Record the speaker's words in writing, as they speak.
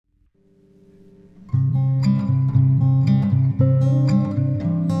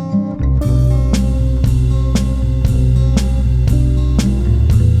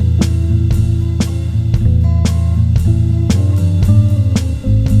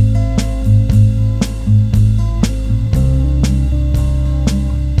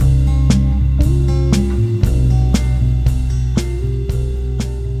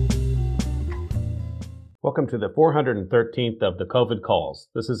Welcome to the 413th of the COVID calls.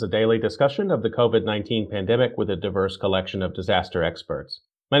 This is a daily discussion of the COVID-19 pandemic with a diverse collection of disaster experts.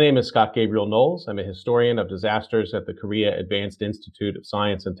 My name is Scott Gabriel Knowles. I'm a historian of disasters at the Korea Advanced Institute of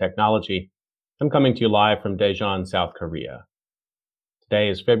Science and Technology. I'm coming to you live from Daejeon, South Korea. Today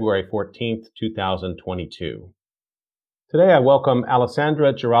is February 14th, 2022. Today I welcome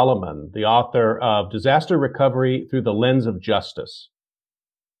Alessandra Girolamo, the author of Disaster Recovery Through the Lens of Justice.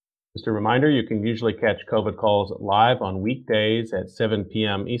 Just a reminder, you can usually catch COVID Calls live on weekdays at 7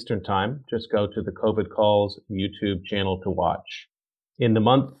 p.m. Eastern Time. Just go to the COVID Calls YouTube channel to watch. In the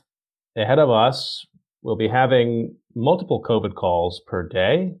month ahead of us, we'll be having multiple COVID Calls per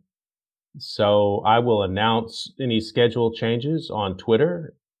day. So I will announce any schedule changes on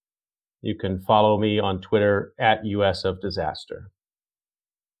Twitter. You can follow me on Twitter at US of Disaster.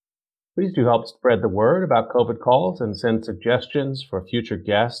 Please do help spread the word about COVID calls and send suggestions for future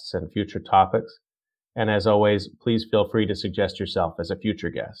guests and future topics. And as always, please feel free to suggest yourself as a future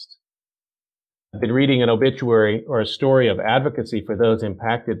guest. I've been reading an obituary or a story of advocacy for those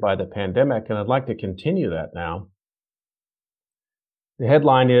impacted by the pandemic, and I'd like to continue that now. The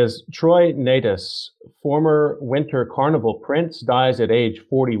headline is, Troy Naitis, former Winter Carnival prince, dies at age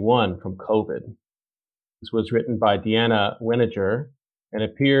 41 from COVID. This was written by Deanna Weniger and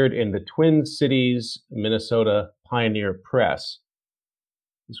appeared in the Twin Cities, Minnesota Pioneer Press.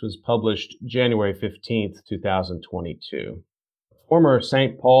 This was published January 15th, 2022. Former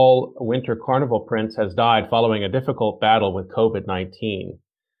St. Paul Winter Carnival prince has died following a difficult battle with COVID-19.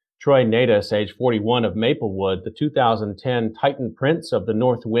 Troy Naitis, age 41 of Maplewood, the 2010 Titan Prince of the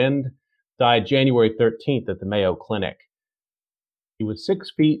North Wind, died January 13th at the Mayo Clinic. He was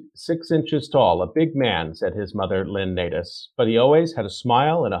 6 feet 6 inches tall, a big man, said his mother, Lynn Naitis, but he always had a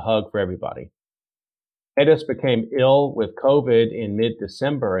smile and a hug for everybody. Naitis became ill with COVID in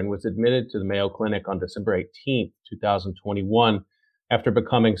mid-December and was admitted to the Mayo Clinic on December 18th, 2021, after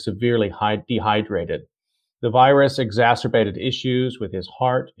becoming severely dehydrated. The virus exacerbated issues with his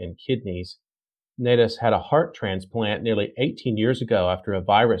heart and kidneys. Naitis had a heart transplant nearly 18 years ago after a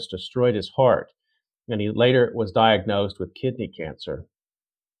virus destroyed his heart, and he later was diagnosed with kidney cancer.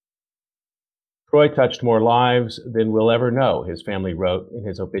 Troy touched more lives than we'll ever know, his family wrote in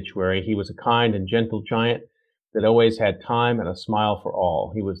his obituary. He was a kind and gentle giant that always had time and a smile for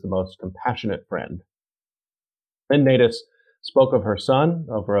all. He was the most compassionate friend. Lynn Naitis spoke of her son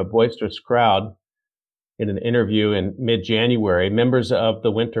over a boisterous crowd. In an interview in mid-January, members of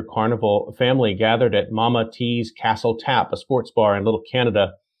the Winter Carnival family gathered at Mama T's Castle Tap, a sports bar in Little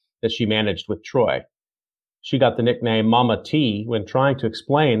Canada that she managed with Troy. She got the nickname Mama T when trying to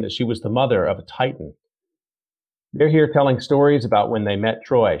explain that she was the mother of a Titan. They're here telling stories about when they met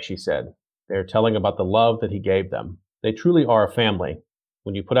Troy, she said. They're telling about the love that he gave them. They truly are a family.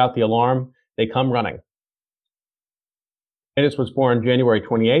 When you put out the alarm, they come running. Naitis was born January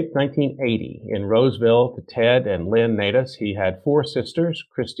 28, 1980, in Roseville to Ted and Lynn Naitis. He had 4 sisters,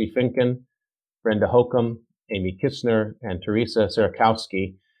 Christy Finken, Brenda Holcomb, Amy Kistner, and Teresa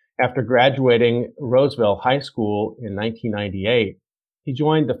Sirakowski. After graduating Roseville High School in 1998, he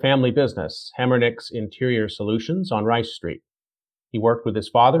joined the family business, Hamernick's Interior Solutions, on Rice Street. He worked with his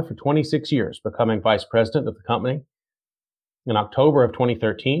father for 26 years, becoming vice president of the company. In October of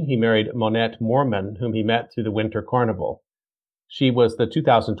 2013, he married Monette Moorman, whom he met through the Winter Carnival. She was the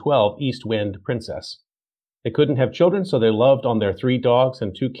 2012 East Wind Princess. They couldn't have children, so they loved on their 3 dogs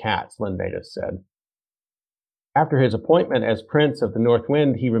and 2 cats, Lynn Naitis said. After his appointment as Prince of the North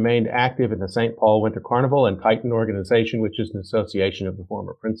Wind, he remained active in the St. Paul Winter Carnival and Titan organization, which is an association of the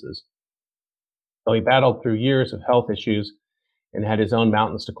former princes. Though he battled through years of health issues and had his own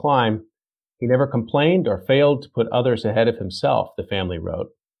mountains to climb, he never complained or failed to put others ahead of himself, the family wrote.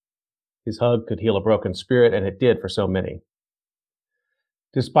 His hug could heal a broken spirit, and it did for so many.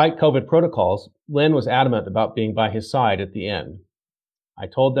 Despite COVID protocols, Lynn was adamant about being by his side at the end. I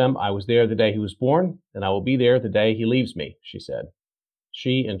told them I was there the day he was born, and I will be there the day he leaves me, she said.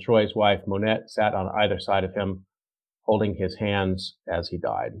 She and Troy's wife, Monette, sat on either side of him, holding his hands as he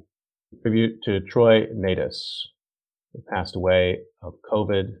died. Tribute to Troy Naitis, who passed away of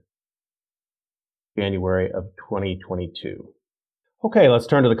COVID, January of 2022. Okay, let's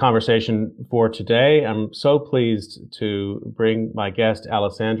turn to the conversation for today. I'm so pleased to bring my guest,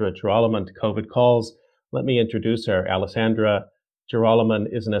 Alessandra Girolamo, to COVID Calls. Let me introduce her. Alessandra Girolamo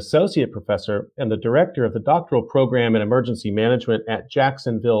is an associate professor and the director of the doctoral program in emergency management at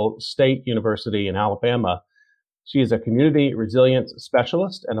Jacksonville State University in Alabama. She is a community resilience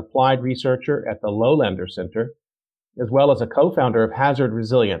specialist and applied researcher at the Lowlander Center, as well as a co-founder of Hazard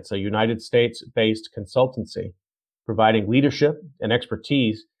Resilience, a United States-based consultancy, providing leadership and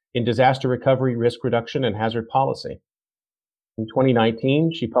expertise in disaster recovery, risk reduction, and hazard policy. In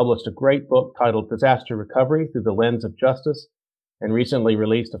 2019, she published a great book titled Disaster Recovery Through the Lens of Justice, and recently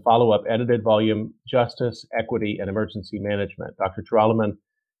released a follow-up edited volume, Justice, Equity, and Emergency Management. Dr. Draaleman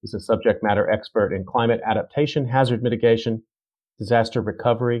is a subject matter expert in climate adaptation, hazard mitigation, disaster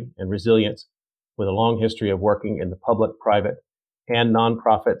recovery, and resilience, with a long history of working in the public, private, and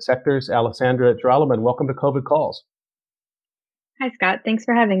nonprofit sectors. Alessandra Draaleman, welcome to COVID Calls. Hi, Scott. Thanks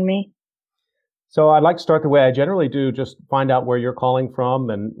for having me. So I'd like to start the way I generally do, just find out where you're calling from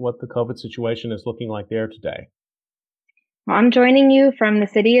and what the COVID situation is looking like there today. Well, I'm joining you from the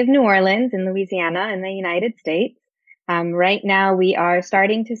city of New Orleans in Louisiana in the United States. Right now, we are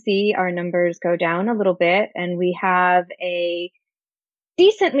starting to see our numbers go down a little bit, and we have a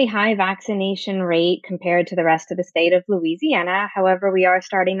decently high vaccination rate compared to the rest of the state of Louisiana. However, we are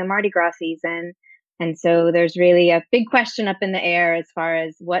starting the Mardi Gras season. And so there's really a big question up in the air as far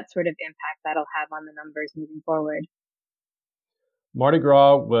as what sort of impact that'll have on the numbers moving forward. Mardi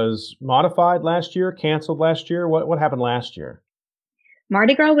Gras was modified last year, canceled last year. What happened last year?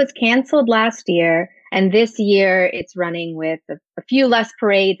 Mardi Gras was canceled last year, and this year it's running with a few less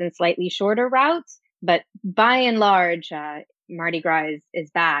parades and slightly shorter routes. But by and large, Mardi Gras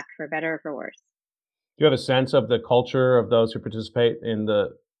is back, for better or for worse. Do you have a sense of the culture of those who participate in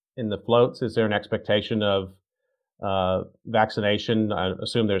the floats? Is there an expectation of vaccination? I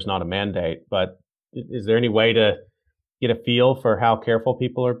assume there's not a mandate, but is there any way to get a feel for how careful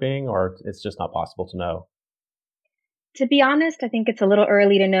people are being, or it's just not possible to know? To be honest, I think it's a little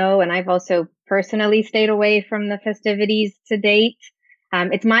early to know, and I've also personally stayed away from the festivities to date.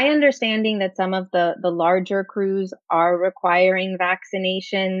 It's my understanding that some of the larger crews are requiring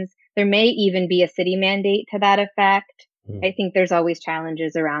vaccinations. There may even be a city mandate to that effect. I think there's always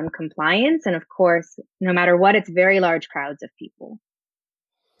challenges around compliance, and of course, no matter what, it's very large crowds of people.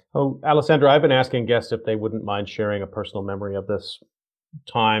 Oh, Alessandra, I've been asking guests if they wouldn't mind sharing a personal memory of this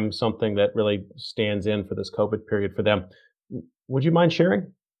time, something that really stands in for this COVID period for them. Would you mind sharing?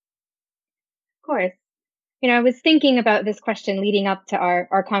 Of course. I was thinking about this question leading up to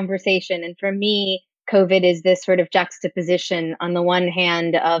our conversation. And for me, COVID is this sort of juxtaposition on the one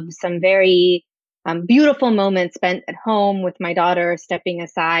hand of some very beautiful moments spent at home with my daughter, stepping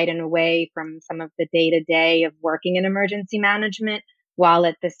aside and away from some of the day to day of working in emergency management, while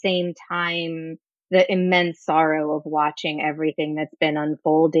at the same time, the immense sorrow of watching everything that's been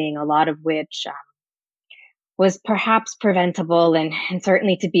unfolding, a lot of which was perhaps preventable and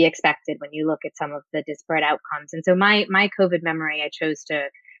certainly to be expected when you look at some of the disparate outcomes. And so my COVID memory, I chose to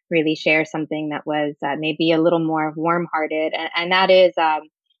really share something that was maybe a little more warm-hearted, and that is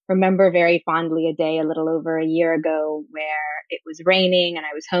remember very fondly a day a little over a year ago where it was raining and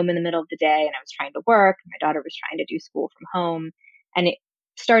I was home in the middle of the day and I was trying to work. My daughter was trying to do school from home, and it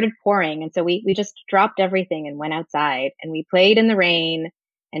started pouring. And so we just dropped everything and went outside and we played in the rain,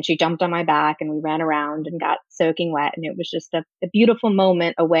 and she jumped on my back and we ran around and got soaking wet. And it was just a beautiful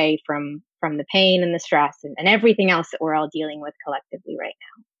moment away from the pain and the stress and everything else that we're all dealing with collectively right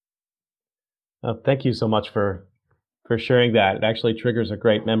now. Thank you so much for sharing that. It actually triggers a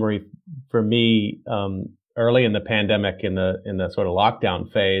great memory for me. Early in the pandemic, in the sort of lockdown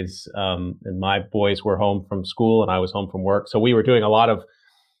phase, and my boys were home from school and I was home from work. So we were doing a lot of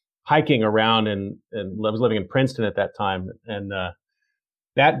hiking around, and I was living in Princeton at that time. And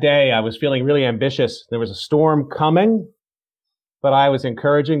that day I was feeling really ambitious. There was a storm coming, but I was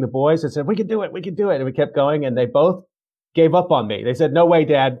encouraging the boys and said, we can do it, we can do it. And we kept going, and they both gave up on me. They said, no way,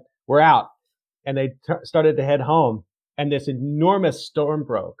 Dad, we're out. And they started to head home, and this enormous storm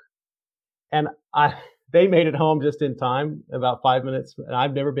broke. And they made it home just in time, about 5 minutes. And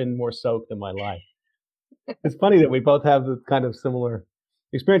I've never been more soaked in my life. It's funny that we both have the kind of similar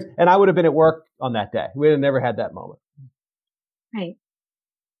experience. And I would have been at work on that day. We would have never had that moment. Right.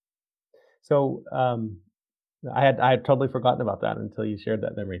 So I had totally forgotten about that until you shared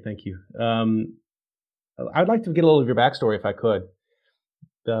that memory. Thank you. I'd like to get a little of your backstory, if I could,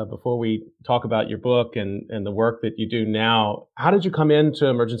 before we talk about your book and the work that you do now. How did you come into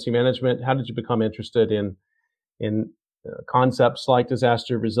emergency management? How did you become interested in concepts like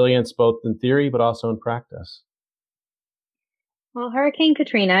disaster resilience, both in theory but also in practice? Well, Hurricane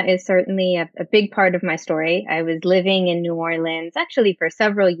Katrina is certainly a big part of my story. I was living in New Orleans actually for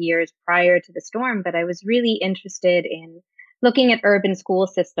several years prior to the storm, but I was really interested in looking at urban school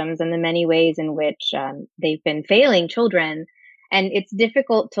systems and the many ways in which they've been failing children. And it's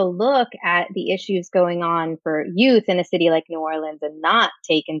difficult to look at the issues going on for youth in a city like New Orleans and not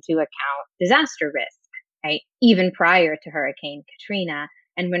take into account disaster risk, right? Even prior to Hurricane Katrina.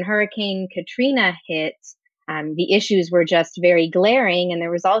 And when Hurricane Katrina hit, The issues were just very glaring. And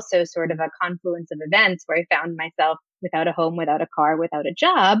there was also sort of a confluence of events where I found myself without a home, without a car, without a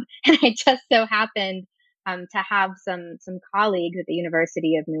job. And I just so happened to have some colleagues at the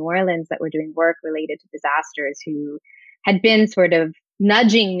University of New Orleans that were doing work related to disasters who had been sort of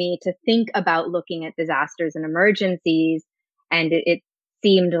nudging me to think about looking at disasters and emergencies. And it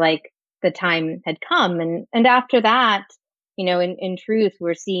seemed like the time had come. And after that, in truth,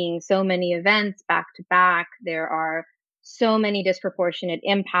 we're seeing so many events back to back. There are so many disproportionate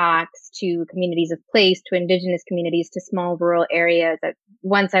impacts to communities of place, to indigenous communities, to small rural areas that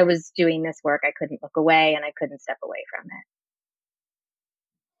once I was doing this work, I couldn't look away and I couldn't step away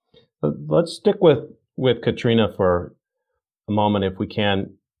from it. Let's stick with Katrina for a moment, if we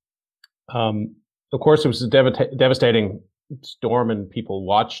can. Of course, it was a devastating storm, and people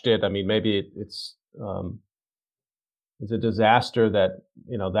watched it. I mean, maybe it's a disaster that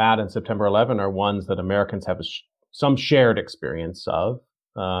that and September 11 are ones that Americans have some shared experience of,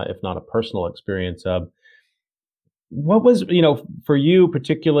 if not a personal experience of. What was for you,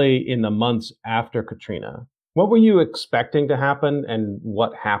 particularly in the months after Katrina? What were you expecting to happen, and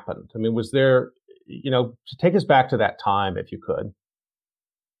what happened? I mean, was there, to take us back to that time, if you could?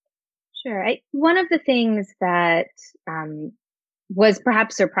 Sure. One of the things that was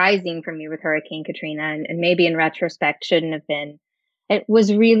perhaps surprising for me with Hurricane Katrina, and maybe in retrospect shouldn't have been, it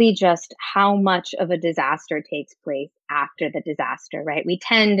was really just how much of a disaster takes place after the disaster, right? We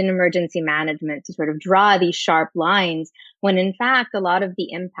tend in emergency management to sort of draw these sharp lines when in fact, a lot of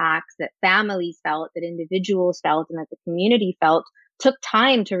the impacts that families felt, that individuals felt, and that the community felt took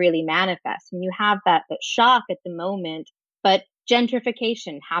time to really manifest. And you have that shock at the moment, but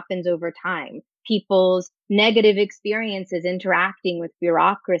gentrification happens over time. People's negative experiences interacting with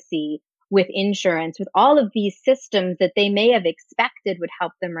bureaucracy, with insurance, with all of these systems that they may have expected would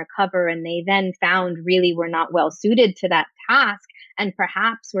help them recover, and they then found really were not well suited to that task, and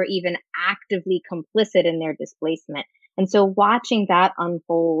perhaps were even actively complicit in their displacement. And so watching that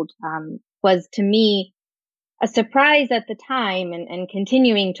unfold was to me a surprise at the time, and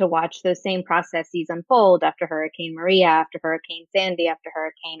continuing to watch those same processes unfold after Hurricane Maria, after Hurricane Sandy, after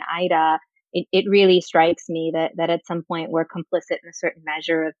Hurricane Ida. It really strikes me that at some point we're complicit in a certain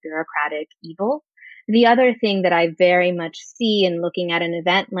measure of bureaucratic evil. The other thing that I very much see in looking at an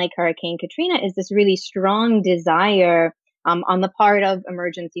event like Hurricane Katrina is this really strong desire on the part of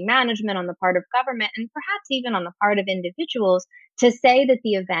emergency management, on the part of government, and perhaps even on the part of individuals to say that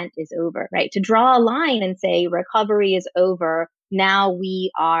the event is over, right? To draw a line and say recovery is over. Now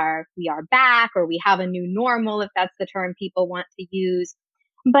we are back, or we have a new normal, if that's the term people want to use.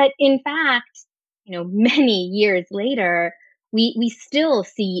 But in fact, many years later, we still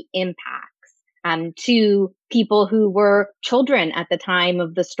see impacts to people who were children at the time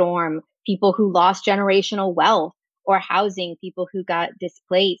of the storm, people who lost generational wealth or housing, people who got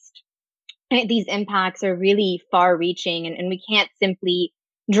displaced. And these impacts are really far reaching, and we can't simply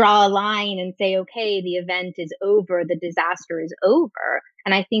draw a line and say, okay, the event is over, the disaster is over.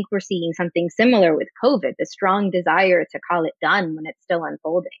 And I think we're seeing something similar with COVID, the strong desire to call it done when it's still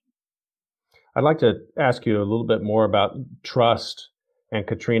unfolding. I'd like to ask you a little bit more about trust and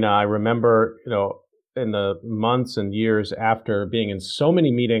Katrina. I remember, in the months and years after, being in so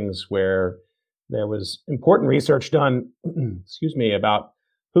many meetings where there was important research done, excuse me, about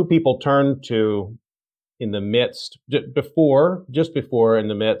who people turned to in the midst, just before, in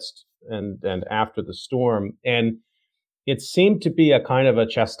the midst, and after the storm. And it seemed to be a kind of a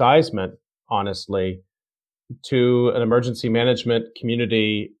chastisement, honestly, to an emergency management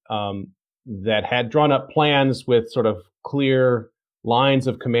community that had drawn up plans with sort of clear lines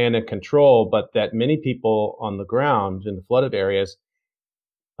of command and control, but that many people on the ground in the flooded areas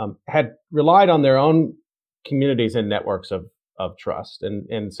had relied on their own communities and networks of trust.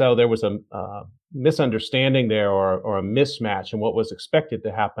 And so there was a misunderstanding there, or a mismatch in what was expected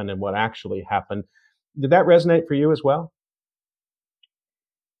to happen and what actually happened. Did that resonate for you as well?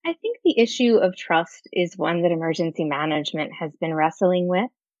 I think the issue of trust is one that emergency management has been wrestling with.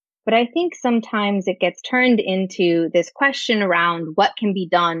 But I think sometimes it gets turned into this question around what can be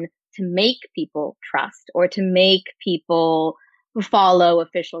done to make people trust, or to make people follow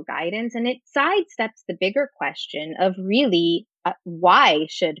official guidance. And it sidesteps the bigger question of really why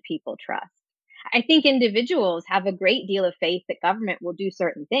should people trust? I think individuals have a great deal of faith that government will do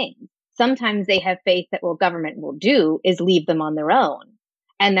certain things. Sometimes they have faith that what government will do is leave them on their own.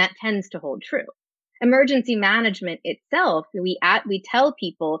 And that tends to hold true. Emergency management itself, we tell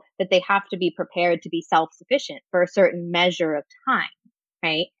people that they have to be prepared to be self-sufficient for a certain measure of time,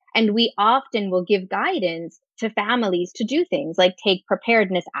 right? And we often will give guidance to families to do things like take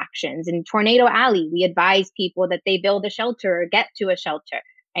preparedness actions. In Tornado Alley, we advise people that they build a shelter or get to a shelter.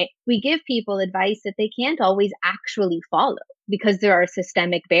 Right? We give people advice that they can't always actually follow because there are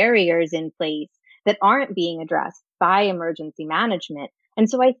systemic barriers in place that aren't being addressed by emergency management. And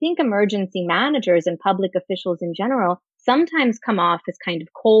so I think emergency managers and public officials in general sometimes come off as kind of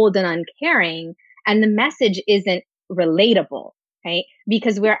cold and uncaring, and the message isn't relatable, right?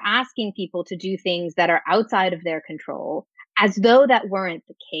 Because we're asking people to do things that are outside of their control as though that weren't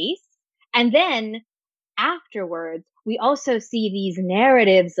the case. And then afterwards, we also see these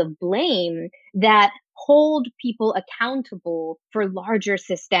narratives of blame that hold people accountable for larger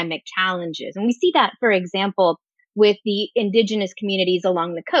systemic challenges. And we see that, for example, with the indigenous communities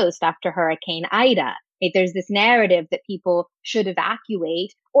along the coast after Hurricane Ida. Right? There's this narrative that people should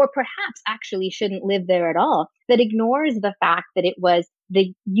evacuate or perhaps actually shouldn't live there at all that ignores the fact that it was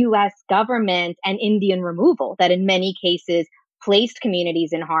the US government and Indian removal that in many cases placed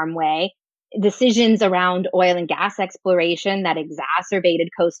communities in harm's way, decisions around oil and gas exploration that exacerbated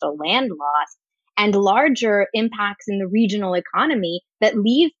coastal land loss, and larger impacts in the regional economy that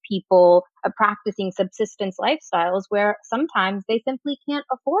leave people practicing subsistence lifestyles where sometimes they simply can't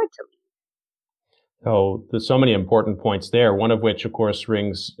afford to leave. So there's so many important points there. One of which, of course,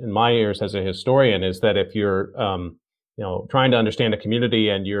 rings in my ears as a historian is that if you're, trying to understand a community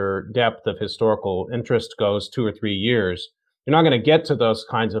and your depth of historical interest goes 2 or 3 years, you're not going to get to those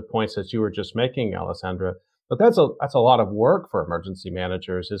kinds of points that you were just making, Alessandra. But that's a lot of work for emergency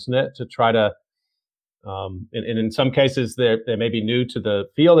managers, isn't it? To try to, and in some cases, they may be new to the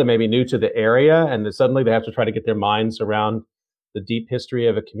field, they may be new to the area, and then suddenly they have to try to get their minds around the deep history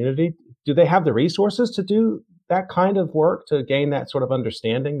of a community. Do they have the resources to do that kind of work, to gain that sort of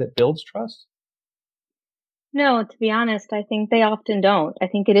understanding that builds trust? No, to be honest, I think they often don't. I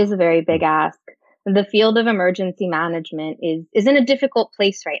think it is a very big ask. The field of emergency management is in a difficult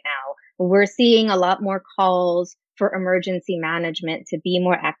place right now. We're seeing a lot more calls for emergency management to be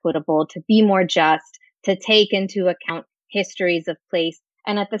more equitable, to be more just, to take into account histories of place.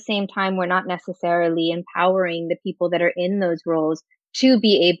 And at the same time, we're not necessarily empowering the people that are in those roles to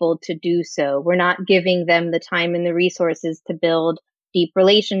be able to do so. We're not giving them the time and the resources to build deep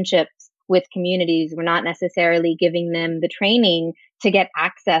relationships with communities. We're not necessarily giving them the training to get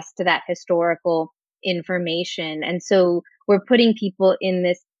access to that historical information. And so we're putting people in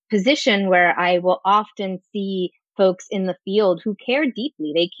this position where I will often see folks in the field who care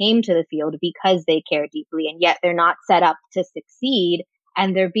deeply. They came to the field because they care deeply, and yet they're not set up to succeed.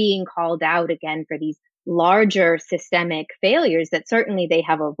 And they're being called out again for these larger systemic failures that certainly they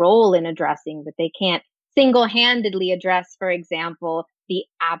have a role in addressing, but they can't single handedly address, for example, the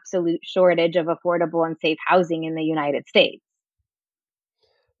absolute shortage of affordable and safe housing in the United States.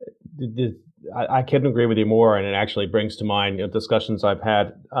 I couldn't agree with you more, and it actually brings to mind discussions I've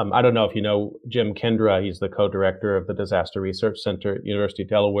had. I don't know if you know Jim Kendra. He's the co-director of the Disaster Research Center at University of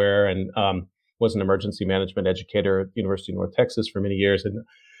Delaware, and was an emergency management educator at University of North Texas for many years. And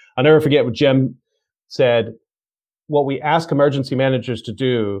I'll never forget what Jim said. What we ask emergency managers to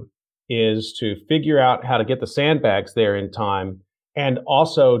do is to figure out how to get the sandbags there in time and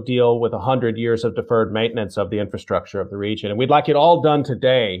also deal with 100 years of deferred maintenance of the infrastructure of the region. And we'd like it all done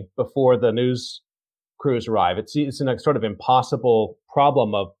today before the news crews arrive. It's a sort of impossible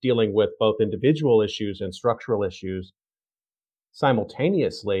problem of dealing with both individual issues and structural issues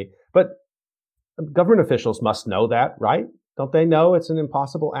simultaneously. But government officials must know that, right? Don't they know it's an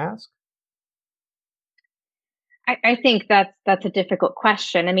impossible ask? I think that's a difficult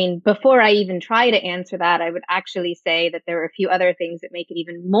question. I mean, before I even try to answer that, I would actually say that there are a few other things that make it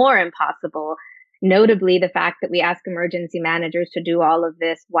even more impossible. Notably, the fact that we ask emergency managers to do all of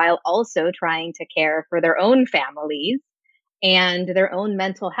this while also trying to care for their own families and their own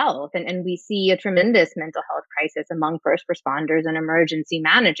mental health. And we see a tremendous mental health crisis among first responders and emergency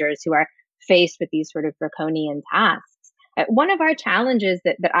managers who are faced with these sort of draconian tasks. One of our challenges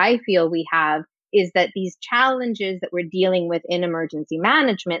that I feel we have is that these challenges that we're dealing with in emergency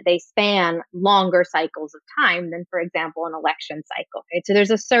management, they span longer cycles of time than, for example, an election cycle. Right? So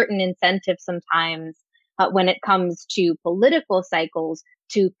there's a certain incentive sometimes when it comes to political cycles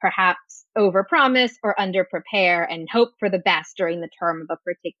to perhaps overpromise or underprepare and hope for the best during the term of a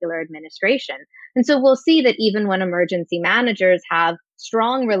particular administration. And so we'll see that even when emergency managers have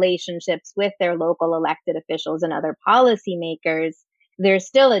strong relationships with their local elected officials and other policymakers, there's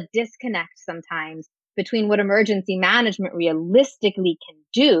still a disconnect sometimes between what emergency management realistically can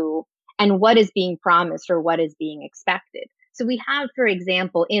do and what is being promised or what is being expected. So we have, for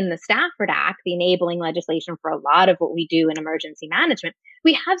example, in the Stafford Act, the enabling legislation for a lot of what we do in emergency management,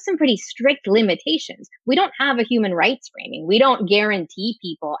 we have some pretty strict limitations. We don't have a human rights framing. We don't guarantee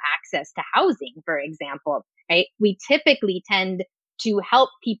people access to housing, for example, right? We typically tend to help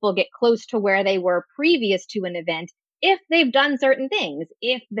people get close to where they were previous to an event if they've done certain things,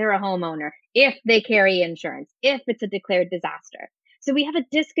 if they're a homeowner, if they carry insurance, if it's a declared disaster. So we have a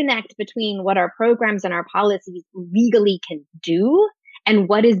disconnect between what our programs and our policies legally can do and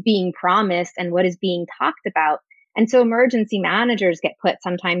what is being promised and what is being talked about. And so emergency managers get put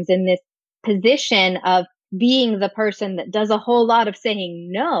sometimes in this position of being the person that does a whole lot of saying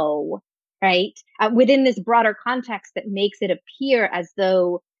no, right? Within this broader context that makes it appear as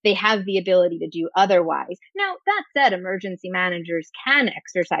though they have the ability to do otherwise. Now, that said, emergency managers can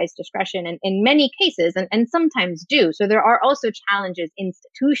exercise discretion in many cases and sometimes do. So there are also challenges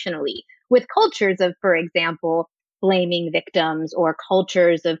institutionally with cultures of, for example, blaming victims or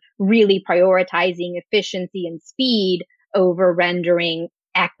cultures of really prioritizing efficiency and speed over rendering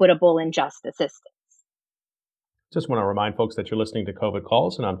equitable and just assistance. Just want to remind folks that you're listening to COVID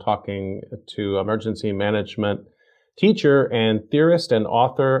Calls, and I'm talking to emergency management teacher and theorist and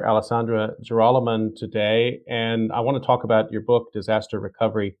author Alessandra Girolamo today. And I want to talk about your book, Disaster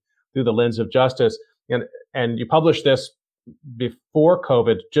Recovery Through the Lens of Justice. And you published this before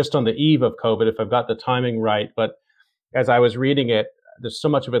COVID, just on the eve of COVID, if I've got the timing right. But as I was reading it, there's so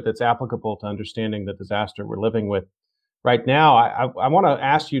much of it that's applicable to understanding the disaster we're living with right now. I want to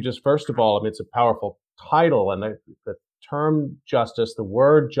ask you just first of all, I mean, it's a powerful title, and the term justice, the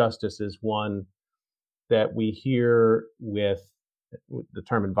word justice is one that we hear with the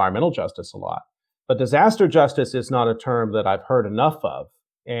term environmental justice a lot. But disaster justice is not a term that I've heard enough of.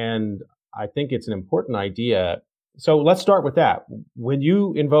 And I think it's an important idea. So let's start with that. When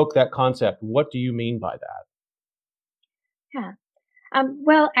you invoke that concept, what do you mean by that? Yeah.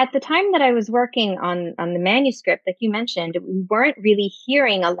 Well, at the time that I was working on the manuscript, like you mentioned, we weren't really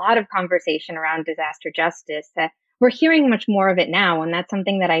hearing a lot of conversation around disaster justice. We're hearing much more of it now, and that's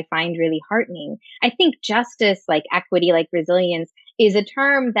something that I find really heartening. I think justice, like equity, like resilience, is a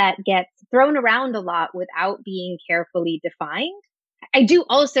term that gets thrown around a lot without being carefully defined. I do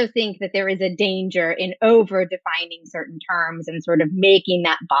also think that there is a danger in over defining certain terms and sort of making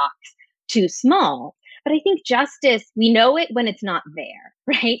that box too small. But I think justice, we know it when it's not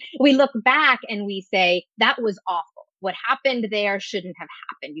there, right? We look back and we say, that was awful. What happened there shouldn't have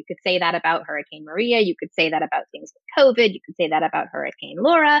happened. You could say that about Hurricane Maria. You could say that about things with COVID. You could say that about Hurricane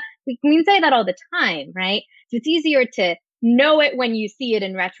Laura. We can say that all the time, right? So it's easier to know it when you see it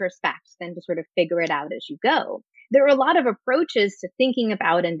in retrospect than to sort of figure it out as you go. There are a lot of approaches to thinking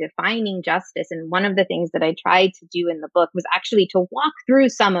about and defining justice. And one of the things that I tried to do in the book was actually to walk through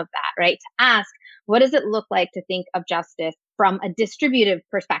some of that, right? To ask, what does it look like to think of justice from a distributive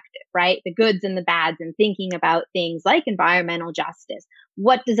perspective, right? The goods and the bads, and thinking about things like environmental justice.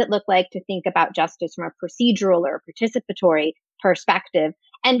 What does it look like to think about justice from a procedural or participatory perspective?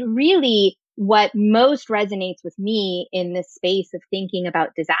 And really, what most resonates with me in this space of thinking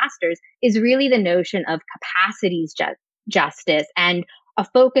about disasters is really the notion of capacities justice and a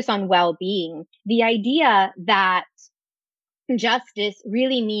focus on well-being. The idea that justice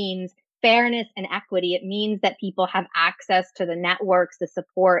really means fairness and equity. It means that people have access to the networks, the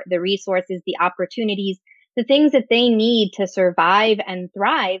support, the resources, the opportunities, the things that they need to survive and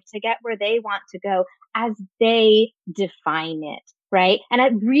thrive to get where they want to go as they define it, right? And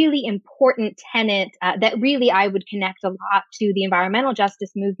a really important tenet that really I would connect a lot to the environmental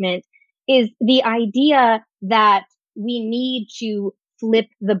justice movement is the idea that we need to flip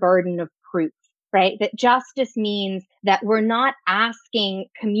the burden of proof, right? That justice means that we're not asking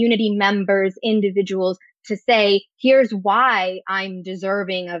community members, individuals to say, here's why I'm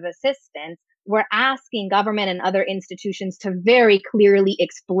deserving of assistance. We're asking government and other institutions to very clearly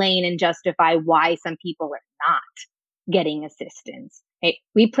explain and justify why some people are not getting assistance. Right?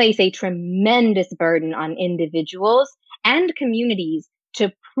 We place a tremendous burden on individuals and communities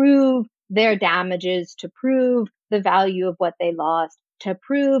to prove their damages, to prove the value of what they lost, to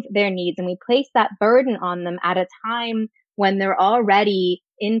prove their needs. And we place that burden on them at a time when they're already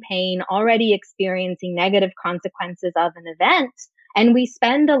in pain, already experiencing negative consequences of an event. And we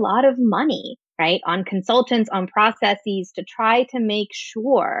spend a lot of money, right, on consultants, on processes to try to make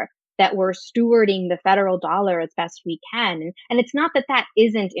sure that we're stewarding the federal dollar as best we can. And it's not that that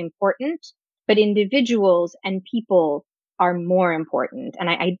isn't important, but individuals and people are more important. And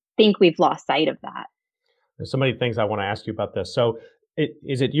I think we've lost sight of that. There's so many things I want to ask you about this. So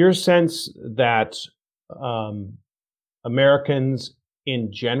is it your sense that Americans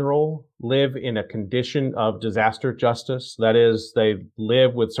in general live in a condition of disaster justice. That is, they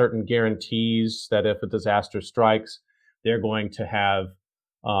live with certain guarantees that if a disaster strikes, they're going to have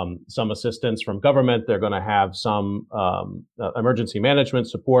some assistance from government. They're going to have some emergency management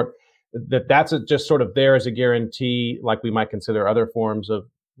support. That's just sort of there as a guarantee, like we might consider other forms of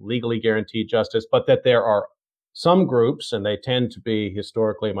legally guaranteed justice, but that there are some groups, and they tend to be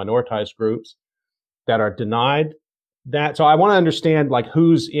historically minoritized groups, that are denied that. So I want to understand like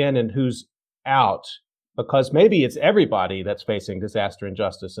who's in and who's out, because maybe it's everybody that's facing disaster and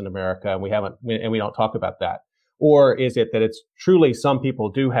justice in America, and we don't talk about that. Or is it that it's truly some people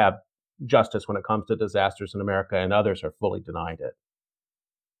do have justice when it comes to disasters in America and others are fully denied it?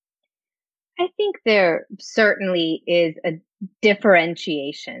 I think there certainly is a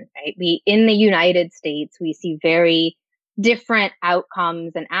differentiation, right? In the United States, we see very different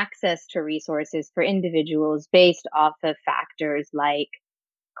outcomes and access to resources for individuals based off of factors like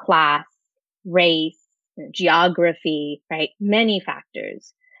class, race, geography, right? Many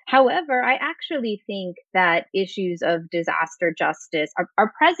factors. However, I actually think that issues of disaster justice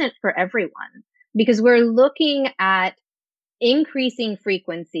are present for everyone because we're looking at increasing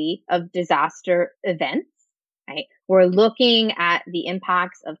frequency of disaster events, right? We're looking at the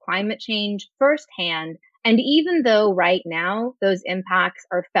impacts of climate change firsthand. And even though right now those impacts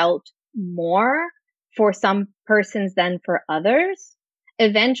are felt more for some persons than for others,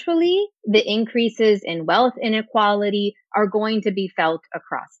 eventually the increases in wealth inequality are going to be felt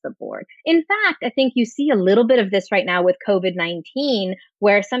across the board. In fact, I think you see a little bit of this right now with COVID-19,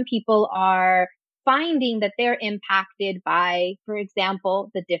 where some people are finding that they're impacted by, for example,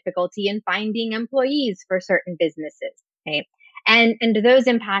 the difficulty in finding employees for certain businesses, right? And those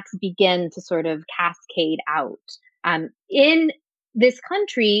impacts begin to sort of cascade out. In this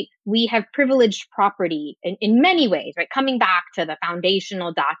country, we have privileged property in many ways, right? Coming back to the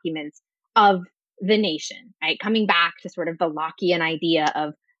foundational documents of the nation, right? Coming back to sort of the Lockean idea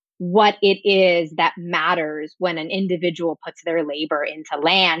of what it is that matters when an individual puts their labor into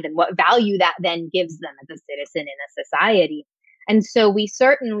land and what value that then gives them as a citizen in a society. And so we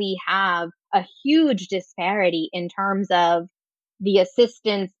certainly have a huge disparity in terms of the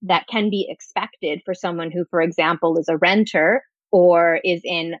assistance that can be expected for someone who, for example, is a renter or is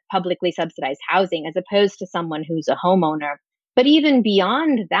in publicly subsidized housing as opposed to someone who's a homeowner. But even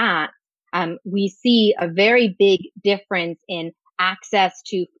beyond that, we see a very big difference in access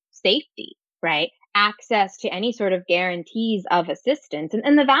to safety, right? Access to any sort of guarantees of assistance.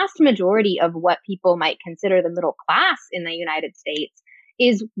 And the vast majority of what people might consider the middle class in the United States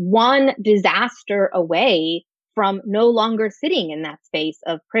is one disaster away from no longer sitting in that space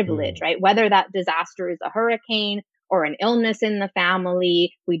of privilege, right? Whether that disaster is a hurricane or an illness in the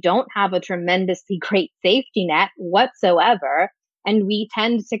family, we don't have a tremendously great safety net whatsoever. And we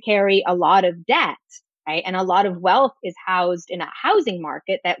tend to carry a lot of debt, right? And a lot of wealth is housed in a housing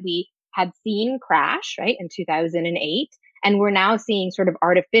market that we had seen crash, right, in 2008. And we're now seeing sort of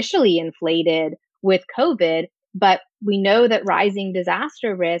artificially inflated with COVID. But we know that rising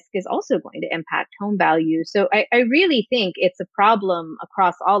disaster risk is also going to impact home values. So I really think it's a problem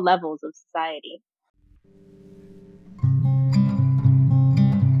across all levels of society.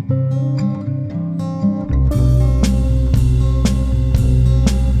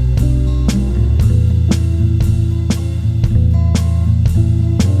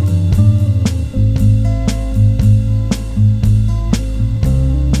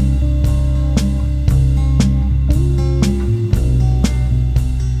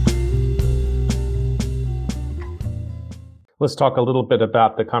 Let's talk a little bit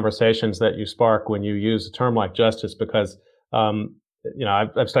about the conversations that you spark when you use a term like justice, because I've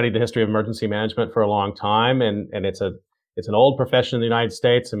studied the history of emergency management for a long time, and it's an old profession in the United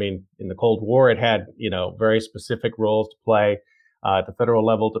States. I mean, in the Cold War, it had very specific roles to play at the federal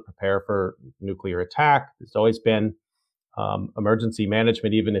level to prepare for nuclear attack. It's always been emergency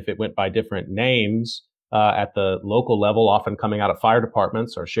management, even if it went by different names at the local level, often coming out of fire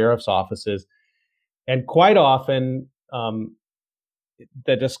departments or sheriff's offices, and quite often.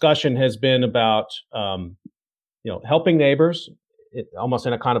 The discussion has been about, helping neighbors, almost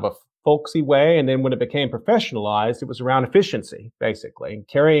in a kind of a folksy way. And then when it became professionalized, it was around efficiency, basically, and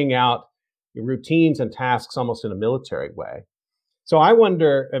carrying out routines and tasks almost in a military way. So I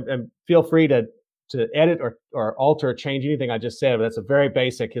wonder, and feel free to edit or alter or change anything I just said, but that's a very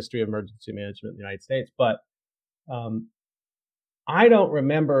basic history of emergency management in the United States. But I don't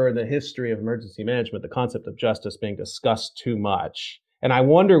remember in the history of emergency management the concept of justice being discussed too much. And I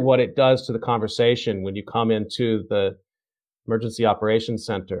wonder what it does to the conversation when you come into the Emergency Operations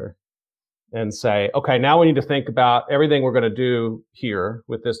Center and say, okay, now we need to think about everything we're going to do here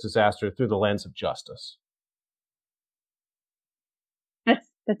with this disaster through the lens of justice?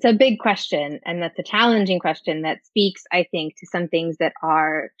 That's a big question, and that's a challenging question that speaks, I think, to some things that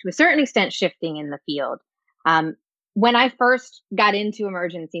are, to a certain extent, shifting in the field. Um, when I first got into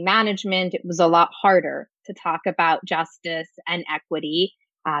emergency management, it was a lot harder to talk about justice and equity.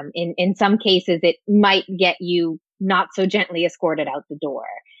 In some cases, it might get you not so gently escorted out the door.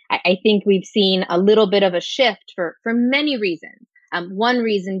 I think we've seen a little bit of a shift for many reasons. One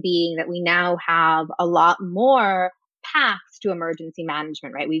reason being that we now have a lot more paths to emergency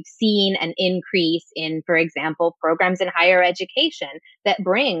management, right? We've seen an increase in, for example, programs in higher education that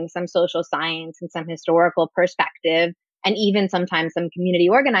bring some social science and some historical perspective, and even sometimes some community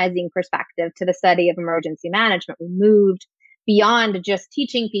organizing perspective to the study of emergency management. We moved beyond just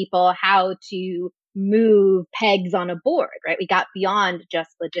teaching people how to move pegs on a board, right? We got beyond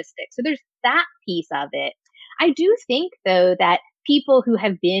just logistics. So there's that piece of it. I do think, though, that people who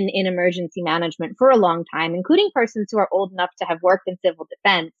have been in emergency management for a long time, including persons who are old enough to have worked in civil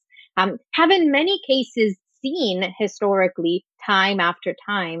defense, have in many cases seen historically, time after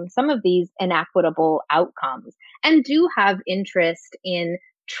time, some of these inequitable outcomes and do have interest in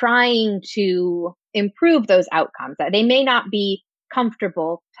trying to improve those outcomes. They may not be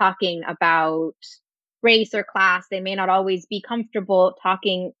comfortable talking about race or class. They may not always be comfortable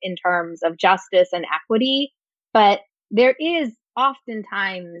talking in terms of justice and equity, but there is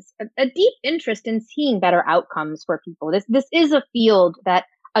oftentimes a deep interest in seeing better outcomes for people. This is a field that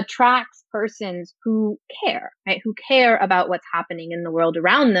attracts persons who care, right? Who care about what's happening in the world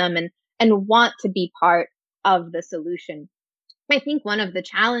around them and want to be part of the solution. I think one of the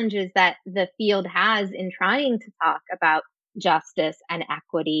challenges that the field has in trying to talk about justice and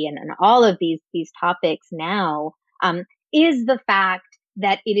equity and all of these topics now, is the fact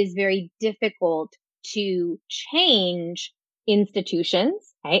that it is very difficult to change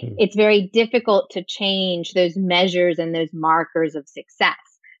institutions, right? Mm. It's very difficult to change those measures and those markers of success.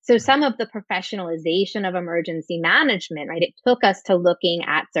 So some of the professionalization of emergency management, right? It took us to looking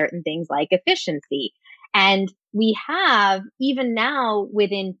at certain things like efficiency. And we have, even now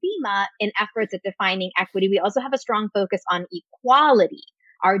within FEMA, in efforts at defining equity, we also have a strong focus on equality.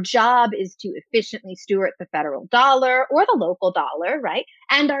 Our job is to efficiently steward the federal dollar or the local dollar, right?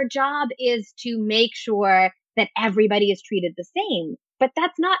 And our job is to make sure that everybody is treated the same. But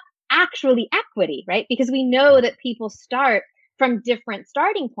that's not actually equity, right? Because we know that people start from different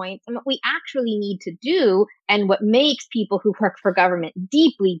starting points. And what we actually need to do, and what makes people who work for government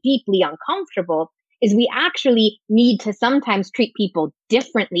deeply, deeply uncomfortable, is we actually need to sometimes treat people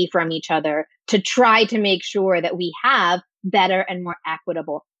differently from each other to try to make sure that we have better and more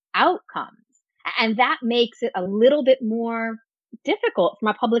equitable outcomes. And that makes it a little bit more difficult from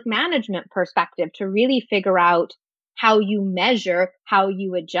a public management perspective to really figure out how you measure, how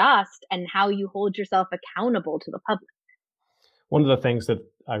you adjust, and how you hold yourself accountable to the public. One of the things that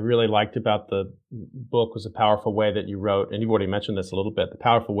I really liked about the book was the powerful way that you wrote, and you've already mentioned this a little bit, the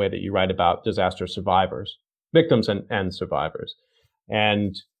powerful way that you write about disaster survivors, victims and survivors.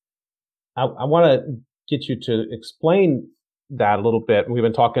 And I want to get you to explain that a little bit. We've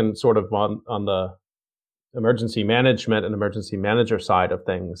been talking sort of on the emergency management and emergency manager side of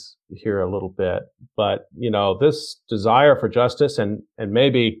things here a little bit. But, this desire for justice and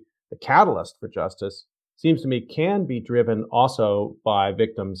maybe the catalyst for justice seems to me can be driven also by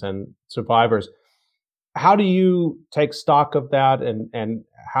victims and survivors. How do you take stock of that, and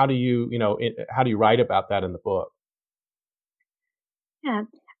how do how do you write about that in the book? Yeah,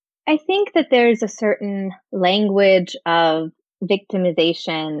 I think that there's a certain language of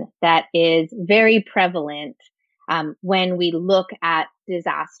victimization that is very prevalent when we look at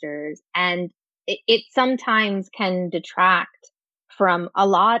disasters, and it sometimes can detract from a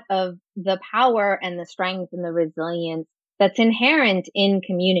lot of the power and the strength and the resilience that's inherent in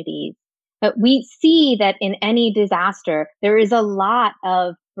communities. But we see that in any disaster, there is a lot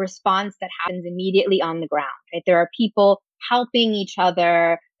of response that happens immediately on the ground, right? There are people helping each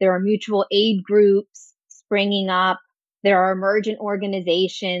other. There are mutual aid groups springing up. There are emergent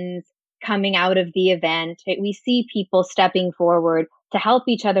organizations coming out of the event. Right? We see people stepping forward to help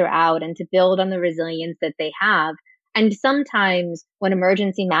each other out and to build on the resilience that they have. And sometimes when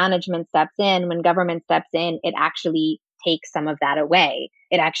emergency management steps in, when government steps in, it actually takes some of that away.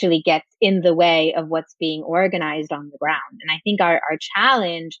 It actually gets in the way of what's being organized on the ground. And I think our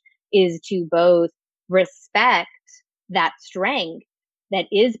challenge is to both respect that strength that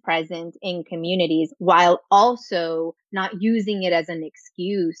is present in communities while also not using it as an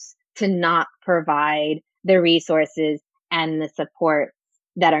excuse to not provide the resources and the support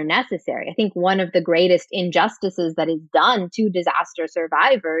that are necessary. I think one of the greatest injustices that is done to disaster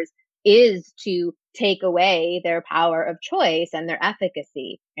survivors is to take away their power of choice and their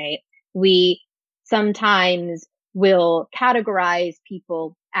efficacy, right? We sometimes will categorize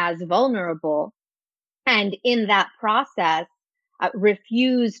people as vulnerable, and in that process,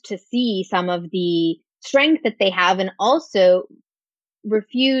 refuse to see some of the strength that they have, and also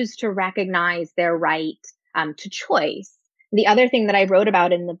refuse to recognize their right to choice. The other thing that I wrote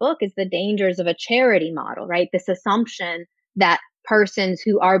about in the book is the dangers of a charity model, right? This assumption that persons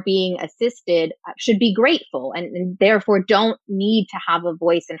who are being assisted should be grateful, and therefore don't need to have a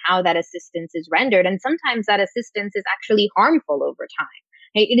voice in how that assistance is rendered. And sometimes that assistance is actually harmful over time.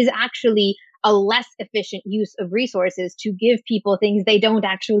 Right? It is actually a less efficient use of resources to give people things they don't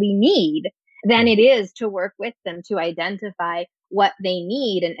actually need than it is to work with them to identify what they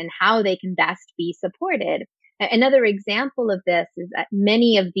need and how they can best be supported. Another example of this is that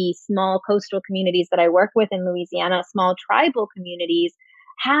many of the small coastal communities that I work with in Louisiana, small tribal communities,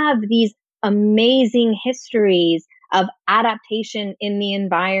 have these amazing histories of adaptation in the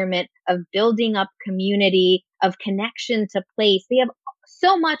environment, of building up community, of connection to place. They have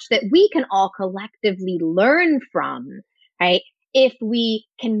so much that we can all collectively learn from, right? If we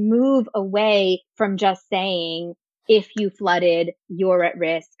can move away from just saying, if you flooded, you're at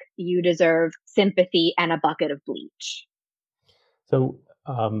risk, you deserve sympathy and a bucket of bleach. So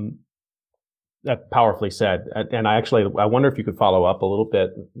that powerfully said. And I wonder if you could follow up a little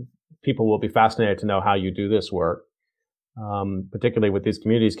bit. People will be fascinated to know how you do this work, particularly with these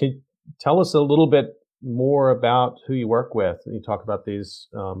communities. Can you tell us a little bit more about who you work with? You talk about these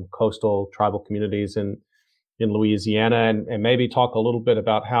coastal tribal communities in Louisiana, and maybe talk a little bit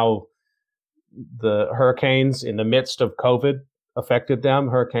about how the hurricanes in the midst of COVID affected them,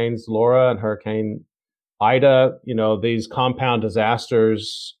 Hurricanes Laura and Hurricane Ida. These compound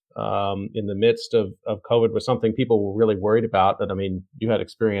disasters in the midst of COVID was something people were really worried about. But I mean, you had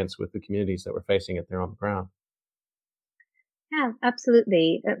experience with the communities that were facing it there on the ground. Yeah,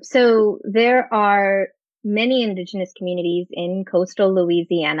 absolutely. So there are many indigenous communities in coastal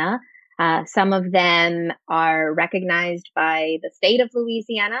Louisiana. Some of them are recognized by the state of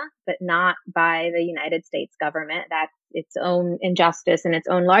Louisiana, but not by the United States government. That's its own injustice and its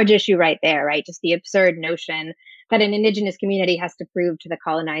own large issue right there, right? Just the absurd notion that an indigenous community has to prove to the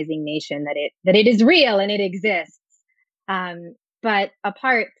colonizing nation that it is real and it exists. But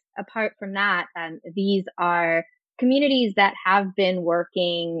apart from that, these are communities that have been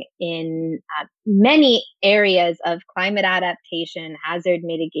working in many areas of climate adaptation, hazard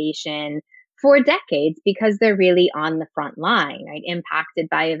mitigation for decades, because they're really on the front line, right? Impacted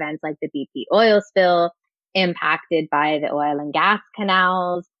by events like the BP oil spill, impacted by the oil and gas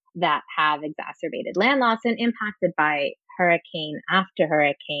canals that have exacerbated land loss, and impacted by hurricane after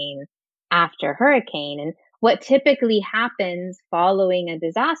hurricane after hurricane. And what typically happens following a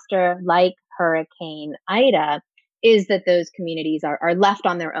disaster like Hurricane Ida is that those communities are left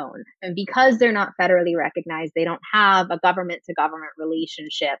on their own. And because they're not federally recognized, they don't have a government to government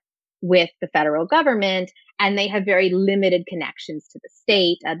relationship with the federal government, and they have very limited connections to the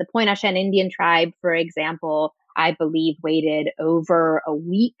state. The Pointe-au-Chien Indian tribe, for example, I believe waited over a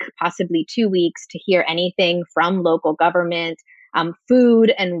week, possibly 2 weeks, to hear anything from local government.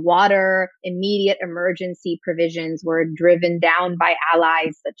 Food and water, immediate emergency provisions were driven down by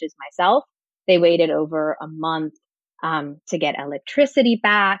allies such as myself. They waited over a month to get electricity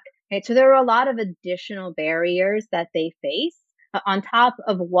back. Right? So there are a lot of additional barriers that they face on top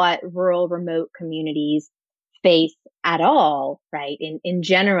of what rural remote communities face at all, right? In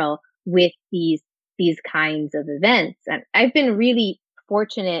general, with these kinds of events. And I've been really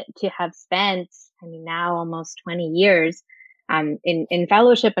fortunate to have spent, now almost 20 years in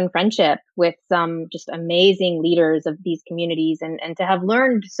fellowship and friendship with some just amazing leaders of these communities, and to have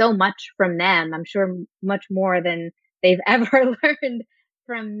learned so much from them. I'm sure much more than they've ever learned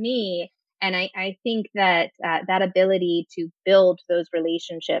from me. And I think that that ability to build those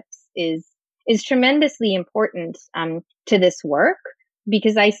relationships is tremendously important to this work,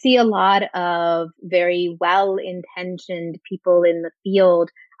 because I see a lot of very well-intentioned people in the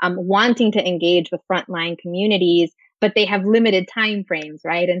field wanting to engage with frontline communities, but they have limited time frames,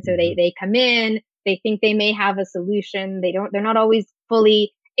 right? And so they come in, they think they may have a solution. They're not always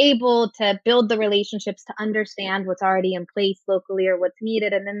fully able to build the relationships to understand what's already in place locally or what's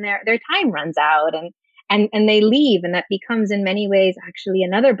needed. And then their time runs out and they leave. And that becomes in many ways actually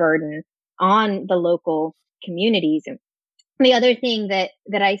another burden on the local communities. And the other thing that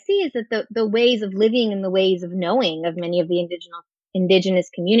I see is that the ways of living and the ways of knowing of many of the indigenous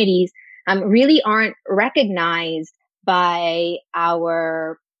communities really aren't recognized by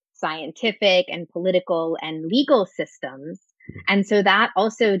our scientific and political and legal systems. And so that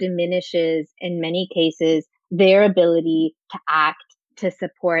also diminishes, in many cases, their ability to act, to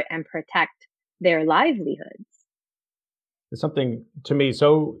support, and protect their livelihoods. There's something to me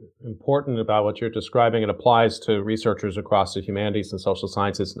so important about what you're describing. It applies to researchers across the humanities and social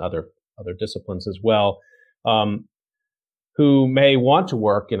sciences and other disciplines as well, um, who may want to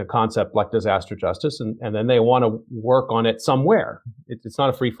work in a concept like disaster justice, and then they want to work on it somewhere. It's not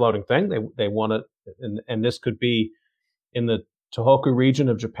a free floating thing. They want to, and this could be in the Tohoku region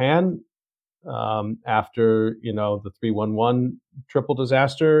of Japan after the 311 triple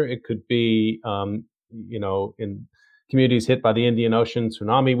disaster. It could be in communities hit by the Indian Ocean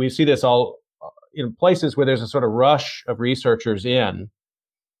tsunami. We see this all in places where there's a sort of rush of researchers in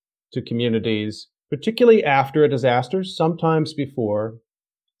to communities, particularly after a disaster, sometimes before,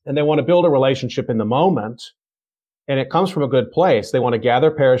 and they want to build a relationship in the moment. And it comes from a good place. They want to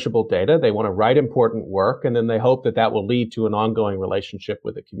gather perishable data. They want to write important work. And then they hope that that will lead to an ongoing relationship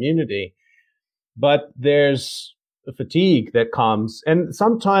with the community. But there's a fatigue that comes, and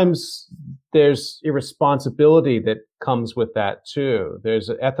sometimes there's irresponsibility that comes with that too. There's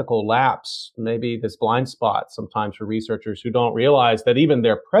an ethical lapse, maybe this blind spot sometimes for researchers who don't realize that even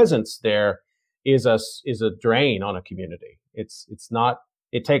their presence there is a drain on a community. It's not.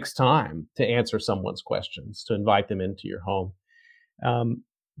 It takes time to answer someone's questions, to invite them into your home.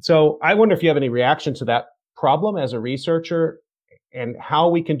 So I wonder if you have any reaction to that problem as a researcher, and how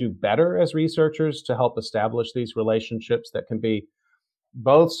we can do better as researchers to help establish these relationships that can be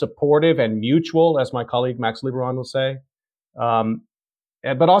both supportive and mutual, as my colleague Max Liboiron will say,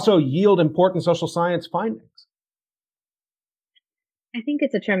 but also yield important social science findings. I think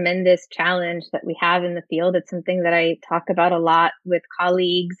it's a tremendous challenge that we have in the field. It's something that I talk about a lot with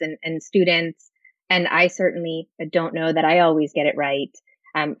colleagues and students, and I certainly don't know that I always get it right.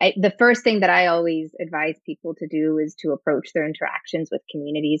 The first thing that I always advise people to do is to approach their interactions with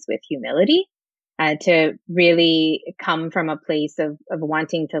communities with humility, to really come from a place of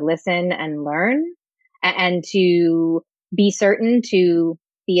wanting to listen and learn, and to be certain to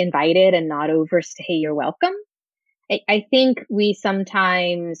be invited and not overstay your welcome. I think we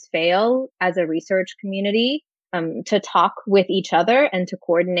sometimes fail as a research community to talk with each other and to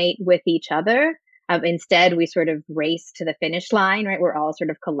coordinate with each other. Instead, we sort of race to the finish line, right? We're all sort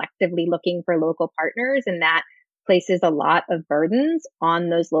of collectively looking for local partners, and that places a lot of burdens on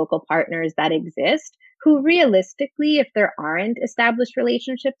those local partners that exist, who realistically, if there aren't established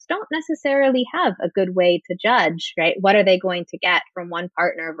relationships, don't necessarily have a good way to judge, right? What are they going to get from one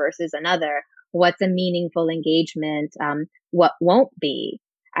partner versus another? What's a meaningful engagement? What won't be?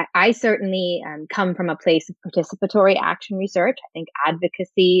 I certainly come from a place of participatory action research. I think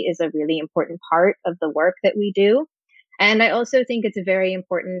advocacy is a really important part of the work that we do. And I also think it's very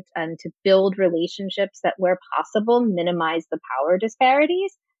important to build relationships that, where possible, minimize the power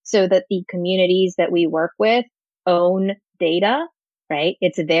disparities so that the communities that we work with own data, right?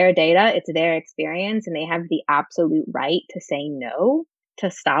 It's their data, it's their experience, and they have the absolute right to say no,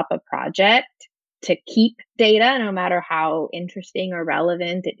 to stop a project, to keep data, no matter how interesting or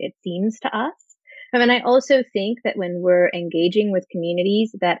relevant it seems to us. And I also think that when we're engaging with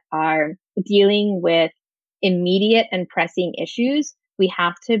communities that are dealing with immediate and pressing issues, we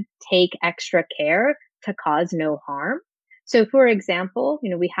have to take extra care to cause no harm. So, for example,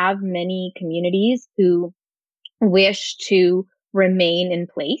 we have many communities who wish to remain in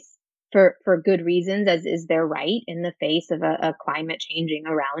place for good reasons, as is their right in the face of a climate changing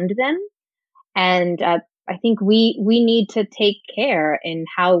around them. And I think we need to take care in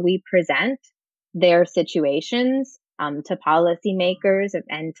how we present their situations to policymakers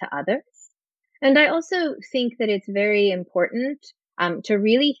and to others. And I also think that it's very important to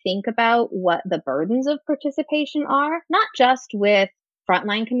really think about what the burdens of participation are, not just with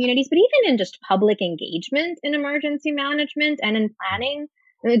frontline communities, but even in just public engagement in emergency management and in planning.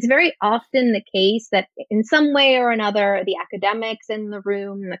 It's very often the case that in some way or another, the academics in the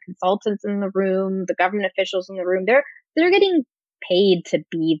room, the consultants in the room, the government officials in the room, they're getting paid to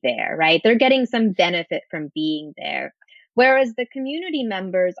be there, right? They're getting some benefit from being there. Whereas the community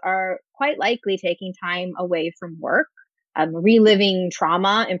members are quite likely taking time away from work, reliving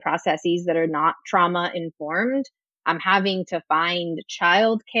trauma in processes that are not trauma informed, having to find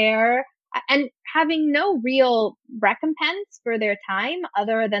childcare, and having no real recompense for their time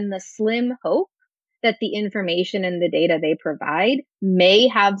other than the slim hope that the information and the data they provide may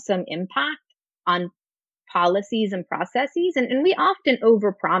have some impact on policies and processes. And we often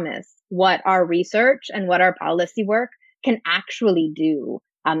overpromise what our research and what our policy work can actually do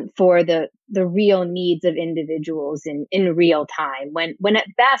for the real needs of individuals in real time. When at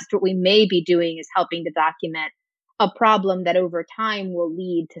best, what we may be doing is helping to document a problem that over time will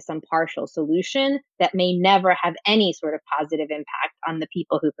lead to some partial solution that may never have any sort of positive impact on the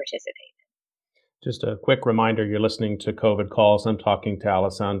people who participate. Just a quick reminder, you're listening to COVID Calls. I'm talking to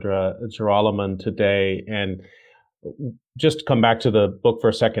Alessandra Girolamo today. And just come back to the book for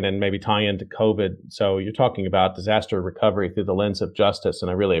a second and maybe tie into COVID. So you're talking about disaster recovery through the lens of justice,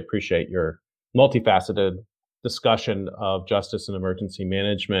 and I really appreciate your multifaceted discussion of justice and emergency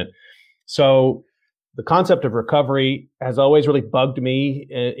management. So the concept of recovery has always really bugged me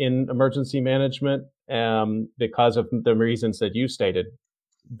in emergency management because of the reasons that you stated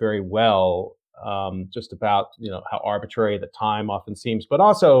very well, just about how arbitrary the time often seems, but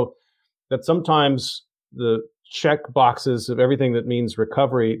also that sometimes the check boxes of everything that means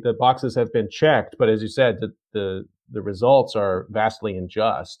recovery, the boxes have been checked, but as you said, the results are vastly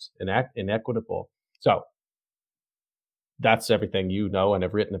unjust and inequitable. So that's everything you know and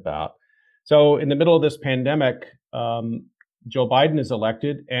have written about. So in the middle of this pandemic, Joe Biden is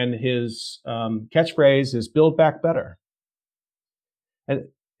elected, and his catchphrase is "Build Back Better."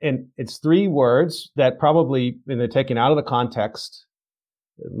 And it's three words that probably, when they're taken out of the context,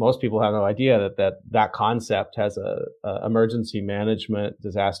 most people have no idea that concept has a emergency management,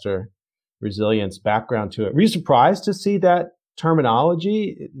 disaster resilience background to it. Were you surprised to see that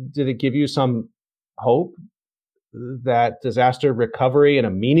terminology? Did it give you some hope that disaster recovery in a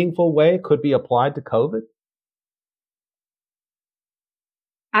meaningful way could be applied to COVID?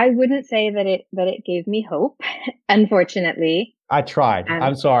 I wouldn't say that it gave me hope, unfortunately. I tried.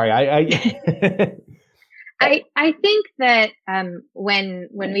 I'm sorry. I think that when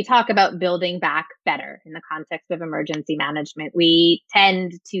we talk about building back better in the context of emergency management, we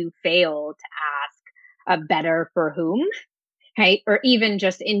tend to fail to ask better for whom, right? Or even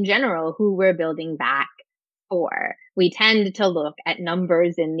just in general, who we're building back for. We tend to look at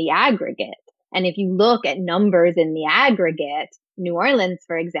numbers in the aggregate. And if you look at numbers in the aggregate, New Orleans,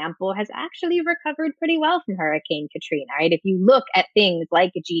 for example, has actually recovered pretty well from Hurricane Katrina, right? If you look at things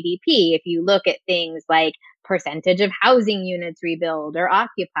like GDP, if you look at things like percentage of housing units rebuild or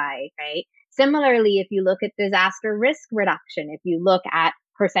occupy, right? Similarly, if you look at disaster risk reduction, if you look at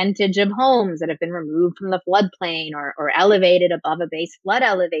percentage of homes that have been removed from the floodplain or elevated above a base flood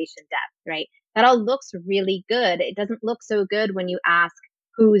elevation depth, right? That all looks really good. It doesn't look so good when you ask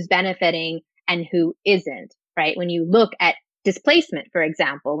who's benefiting and who isn't, right? When you look at displacement, for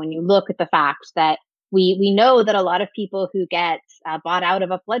example, when you look at the fact that we know that a lot of people who get bought out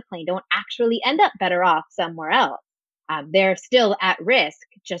of a floodplain don't actually end up better off somewhere else. They're still at risk,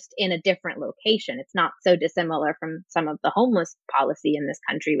 just in a different location. It's not so dissimilar from some of the homeless policy in this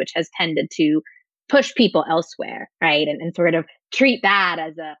country, which has tended to push people elsewhere, right? And sort of treat that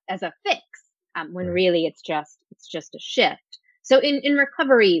as a fix, when really it's just a shift. So in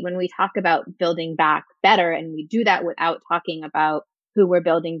recovery, when we talk about building back better, and we do that without talking about who we're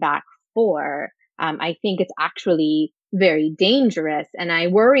building back for, I think it's actually very dangerous. And I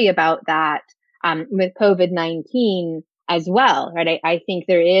worry about that with COVID-19 as well, right? I think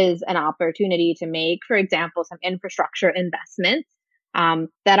there is an opportunity to make, for example, some infrastructure investments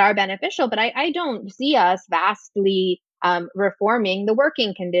that are beneficial, but I don't see us vastly reforming the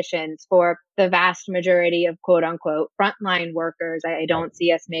working conditions for the vast majority of quote unquote frontline workers. I don't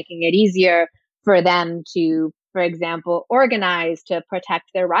see us making it easier for them to, for example, organize to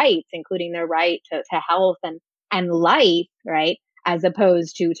protect their rights, including their right to health and life, right? As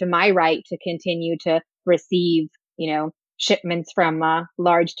opposed to my right to continue to receive, shipments from a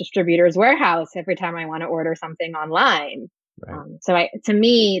large distributor's warehouse every time I want to order something online. Right. So to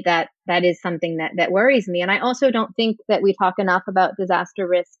me, that is something that worries me. And I also don't think that we talk enough about disaster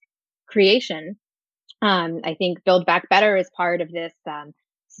risk creation. I think Build Back Better is part of this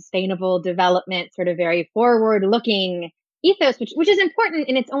sustainable development, sort of very forward-looking ethos, which is important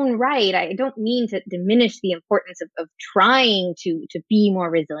in its own right. I don't mean to diminish the importance of trying to be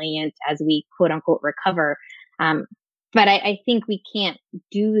more resilient as we quote unquote recover. But I think we can't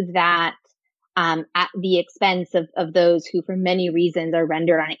do that at the expense of those who, for many reasons, are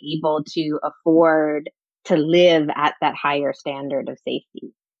rendered unable to afford to live at that higher standard of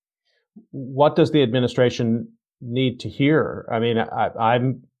safety. What does the administration need to hear? I mean,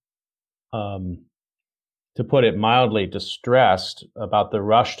 I'm, to put it mildly, distressed about the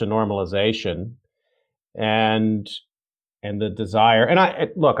rush to normalization and the desire. And I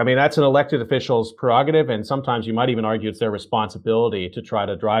mean, that's an elected official's prerogative, and sometimes you might even argue it's their responsibility to try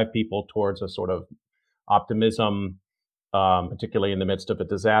to drive people towards a sort of optimism, particularly in the midst of a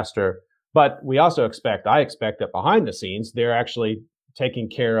disaster. But we also I expect that behind the scenes, they're actually taking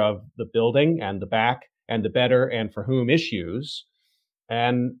care of the building and the back and the better and for whom issues.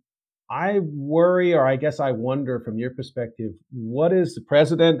 And I worry, or I guess I wonder from your perspective, what is the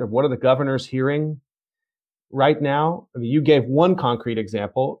president or what are the governors hearing right now? I mean, you gave one concrete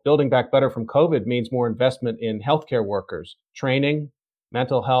example. Building back better from COVID means more investment in healthcare workers, training,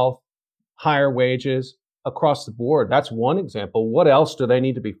 mental health, higher wages across the board. That's one example. What else do they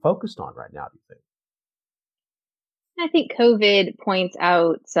need to be focused on right now, do you think? I think COVID points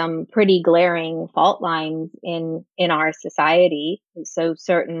out some pretty glaring fault lines in our society. So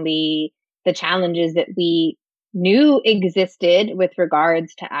certainly the challenges that we knew existed with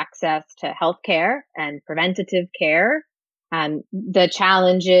regards to access to healthcare and preventative care, the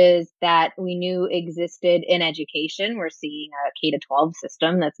challenges that we knew existed in education. We're seeing a K to 12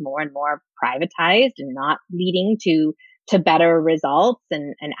 system that's more and more privatized and not leading to better results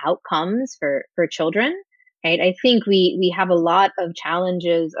and outcomes for children. Right. I think we have a lot of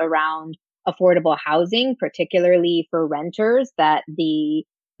challenges around affordable housing, particularly for renters, that the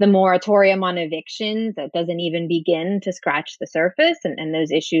moratorium on evictions that doesn't even begin to scratch the surface, and those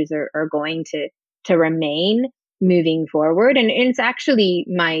issues are going to remain moving forward. And it's actually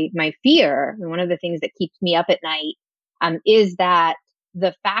my fear. One of the things that keeps me up at night is that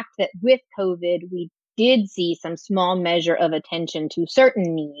the fact that with COVID we did see some small measure of attention to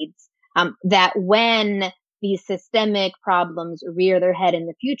certain needs, that when these systemic problems rear their head in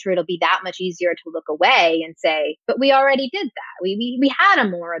the future, it'll be that much easier to look away and say, but we already did that. We had a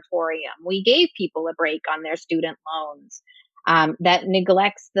moratorium. We gave people a break on their student loans. That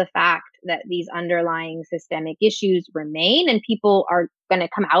neglects the fact that these underlying systemic issues remain, and people are going to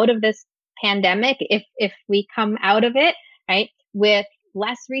come out of this pandemic, if we come out of it, right, with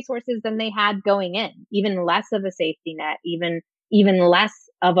less resources than they had going in, even less of a safety net, even less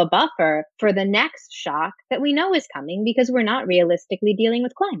of a buffer for the next shock that we know is coming because we're not realistically dealing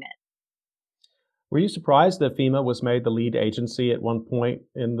with climate. Were you surprised that FEMA was made the lead agency at one point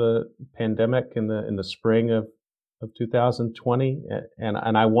in the pandemic in the spring of 2020?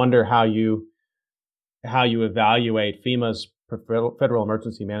 And I wonder how you evaluate FEMA's Federal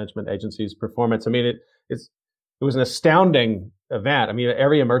Emergency Management Agency's performance. I mean, it was an astounding event. I mean,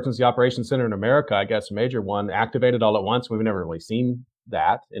 every emergency operations center in America, I guess a major one, activated all at once. We've never really seen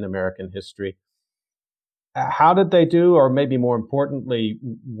that in American history. How did they do, or maybe more importantly,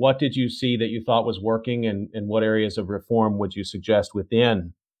 what did you see that you thought was working, and what areas of reform would you suggest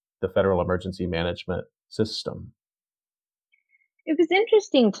within the Federal Emergency Management System? It was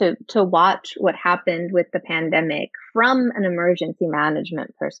interesting to watch what happened with the pandemic from an emergency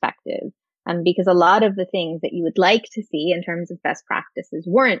management perspective, because a lot of the things that you would like to see in terms of best practices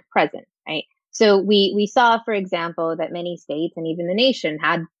weren't present, right? So we saw, for example, that many states and even the nation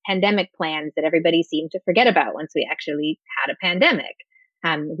had pandemic plans that everybody seemed to forget about once we actually had a pandemic.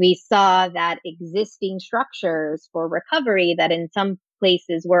 We saw that existing structures for recovery that in some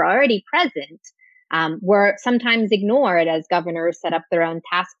places were already present, were sometimes ignored as governors set up their own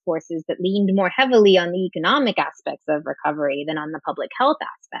task forces that leaned more heavily on the economic aspects of recovery than on the public health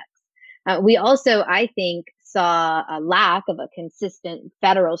aspects. We also, I think, saw a lack of a consistent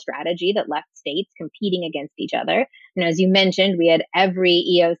federal strategy that left states competing against each other. And as you mentioned, we had every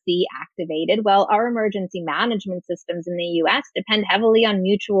EOC activated. Well, our emergency management systems in the US depend heavily on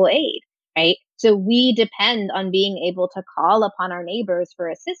mutual aid, right? So we depend on being able to call upon our neighbors for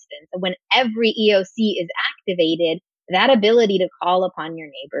assistance. And when every EOC is activated, that ability to call upon your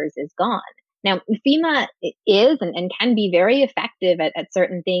neighbors is gone. Now, FEMA is and can be very effective at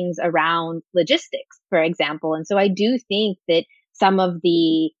certain things around logistics, for example. And so I do think that some of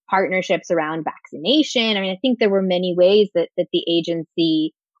the partnerships around vaccination, I mean, I think there were many ways that the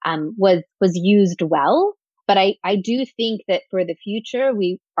agency was used well. But I do think that for the future,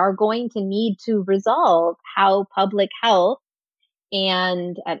 we are going to need to resolve how public health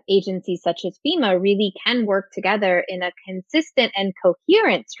and agencies such as FEMA really can work together in a consistent and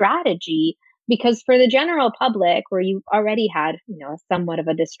coherent strategy. Because for the general public, where you already had, somewhat of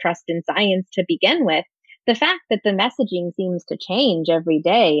a distrust in science to begin with, the fact that the messaging seems to change every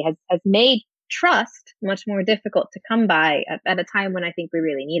day has made trust much more difficult to come by at a time when I think we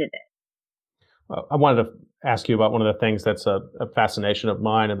really needed it. Well, I wanted to ask you about one of the things that's a fascination of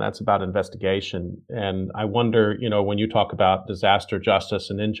mine, and that's about investigation. And I wonder, when you talk about disaster justice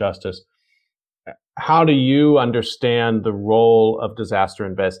and injustice, how do you understand the role of disaster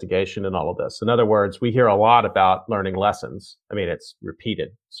investigation in all of this? In other words, we hear a lot about learning lessons. I mean, it's repeated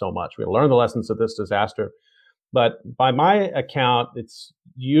so much. We learn the lessons of this disaster, but by my account, it's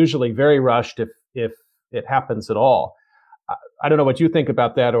usually very rushed if it happens at all. I don't know what you think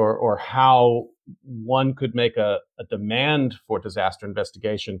about that, or how one could make a demand for disaster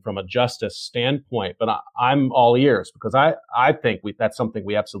investigation from a justice standpoint. But I'm all ears because I think that's something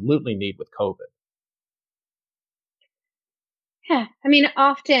we absolutely need with COVID. Yeah, I mean,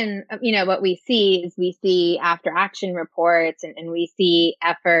 often, what we see after action reports, and we see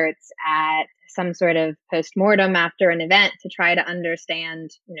efforts at some sort of postmortem after an event to try to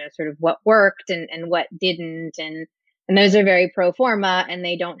understand, sort of what worked and what didn't. And those are very pro forma, and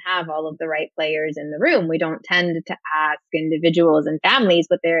they don't have all of the right players in the room. We don't tend to ask individuals and families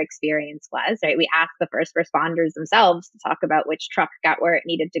what their experience was, right? We ask the first responders themselves to talk about which truck got where it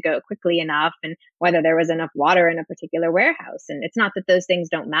needed to go quickly enough, and whether there was enough water in a particular warehouse. And it's not that those things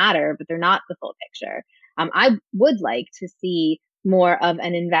don't matter, but they're not the full picture. I would like to see more of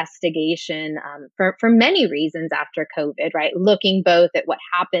an investigation, for many reasons after COVID, right? Looking both at what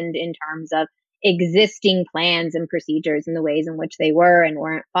happened in terms of existing plans and procedures and the ways in which they were and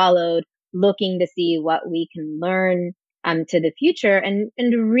weren't followed, looking to see what we can learn to the future, and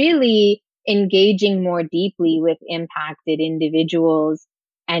really engaging more deeply with impacted individuals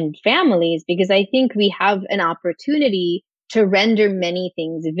and families, because I think we have an opportunity to render many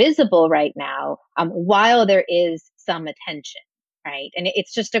things visible right now, while there is some attention, right? And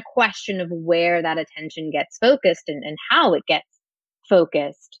it's just a question of where that attention gets focused, and how it gets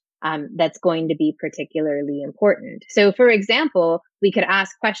focused, that's going to be particularly important. So, for example, we could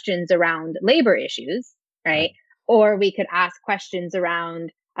ask questions around labor issues, right? Or we could ask questions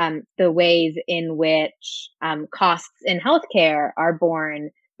around the ways in which costs in healthcare are borne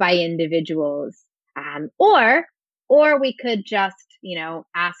by individuals, or we could just,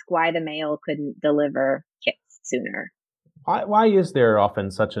 ask why the mail couldn't deliver kits sooner. Why is there often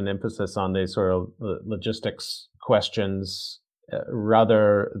such an emphasis on these sort of logistics questions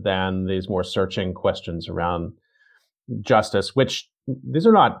rather than these more searching questions around justice, which these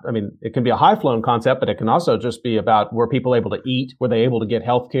are not, I mean, it can be a high flown concept, but it can also just be about, were people able to eat? Were they able to get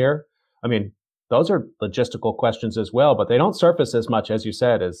health care? I mean, those are logistical questions as well, but they don't surface as much, as you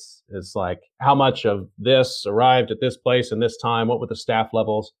said, as like how much of this arrived at this place and this time, what were the staff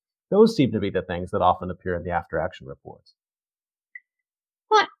levels? Those seem to be the things that often appear in the after action reports.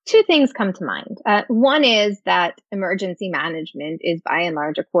 Well, two things come to mind. One is that emergency management is by and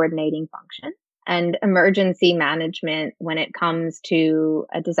large a coordinating function. And emergency management, when it comes to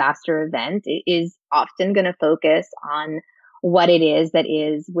a disaster event, is often going to focus on what it is that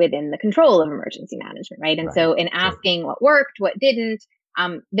is within the control of emergency management, right? And so, in asking what worked, what didn't,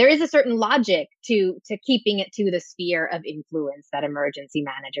 there is a certain logic to keeping it to the sphere of influence that emergency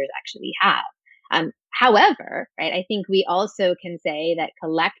managers actually have. However, right, I think we also can say that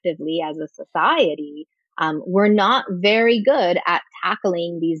collectively as a society, we're not very good at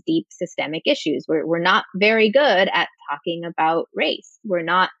tackling these deep systemic issues. We're not very good at talking about race. We're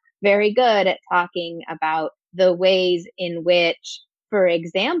not very good at talking about the ways in which, for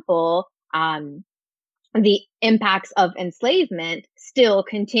example, the impacts of enslavement still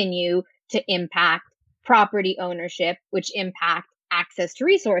continue to impact property ownership, which impact access to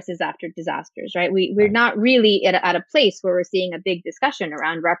resources after disasters, right? We're not really at a place where we're seeing a big discussion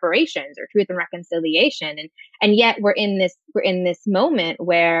around reparations or truth and reconciliation, and yet we're in this moment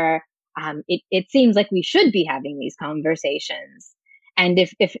where it seems like we should be having these conversations. And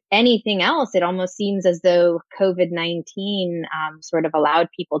if anything else, it almost seems as though COVID-19 sort of allowed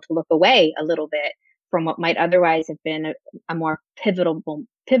people to look away a little bit from what might otherwise have been a more pivotal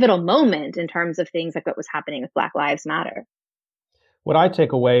moment in terms of things like what was happening with Black Lives Matter. What I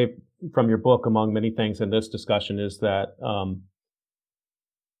take away from your book, among many things in this discussion, is that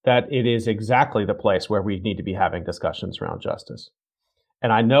that it is exactly the place where we need to be having discussions around justice.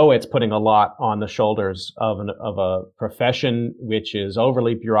 And I know it's putting a lot on the shoulders of a profession which is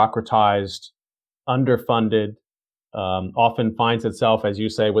overly bureaucratized, underfunded, often finds itself, as you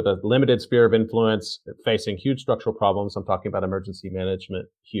say, with a limited sphere of influence, facing huge structural problems. I'm talking about emergency management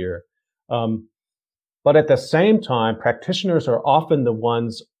here. But at the same time, practitioners are often the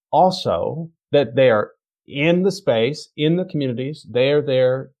ones also that they are in the space, in the communities. They are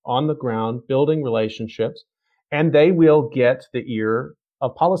there on the ground, building relationships, and they will get the ear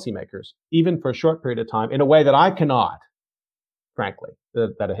of policymakers, even for a short period of time, in a way that I cannot, frankly,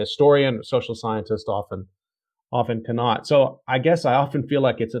 that a historian or social scientist often cannot. So I guess I often feel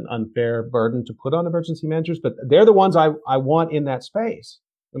like it's an unfair burden to put on emergency managers, but they're the ones I want in that space.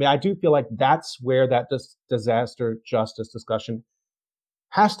 I mean, I do feel like that's where that disaster justice discussion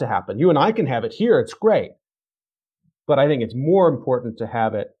has to happen. You and I can have it here. It's great. But I think it's more important to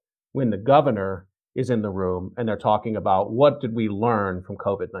have it when the governor is in the room and they're talking about what did we learn from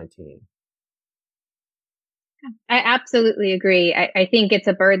COVID-19. I absolutely agree. I think it's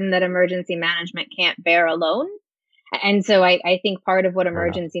a burden that emergency management can't bear alone. And so I think part of what Fair enough.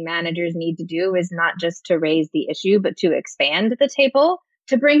 emergency managers need to do is not just to raise the issue, but to expand the table,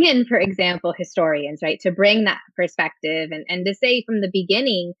 to bring in, for example, historians, right? To bring that perspective and to say from the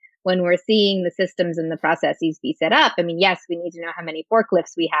beginning, when we're seeing the systems and the processes be set up, I mean, yes, we need to know how many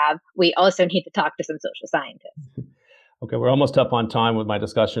forklifts we have. We also need to talk to some social scientists. Okay, we're almost up on time with my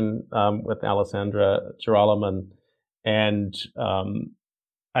discussion with Alessandra Girolamo, and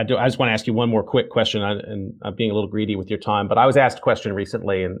I just want to ask you one more quick question, and I'm being a little greedy with your time, but I was asked a question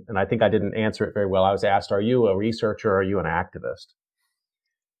recently, and I think I didn't answer it very well. I was asked, are you a researcher or are you an activist?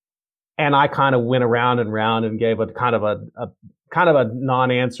 And I kind of went around and round and gave a kind of a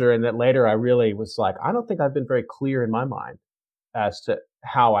non-answer, and that later I really was like, I don't think I've been very clear in my mind as to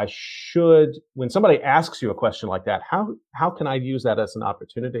how I should, when somebody asks you a question like that, how can I use that as an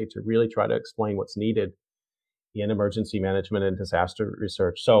opportunity to really try to explain what's needed in emergency management and disaster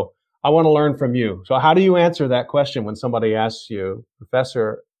research? So I want to learn from you. So how do you answer that question when somebody asks you,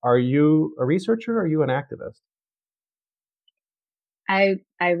 Professor, are you a researcher or are you an activist? I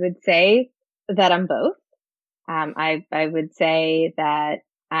would say that I'm both. I would say that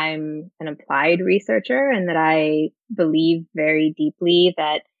I'm an applied researcher and that I believe very deeply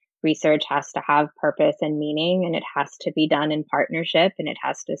that research has to have purpose and meaning, and it has to be done in partnership, and it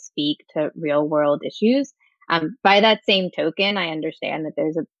has to speak to real world issues. By that same token, I understand that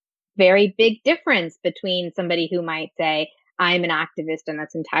there's a very big difference between somebody who might say, I'm an activist and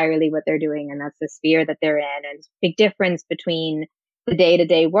that's entirely what they're doing and that's the sphere that they're in. And it's a big difference between the day to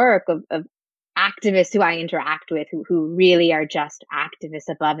day work of activists who I interact with who really are just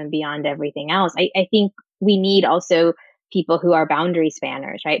activists above and beyond everything else. I think we need also people who are boundary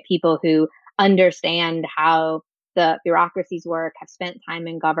spanners, right? People who understand how the bureaucracies work, have spent time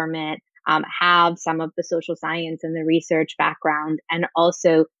in government, have some of the social science and the research background, and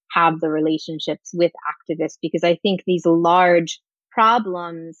also have the relationships with activists, because I think these large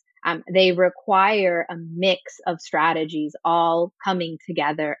problems, they require a mix of strategies all coming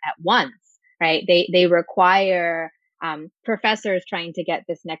together at once, right? They require professors trying to get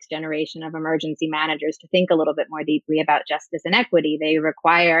this next generation of emergency managers to think a little bit more deeply about justice and equity. They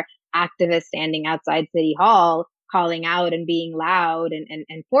require activists standing outside City Hall calling out and being loud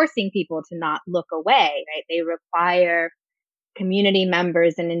and forcing people to not look away, right? They require community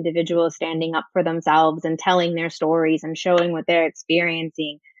members and individuals standing up for themselves and telling their stories and showing what they're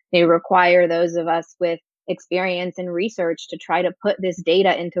experiencing. They require those of us with experience and research to try to put this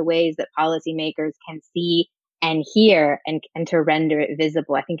data into ways that policymakers can see and hear and to render it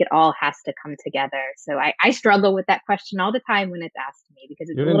visible. I think it all has to come together. So I struggle with that question all the time when it's asked to me, because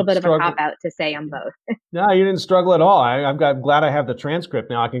it's You a little didn't bit of a cop struggle. out to say I'm both. No, you didn't struggle at all. I'm glad I have the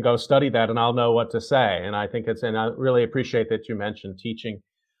transcript now. I can go study that and I'll know what to say. And I think and I really appreciate that you mentioned teaching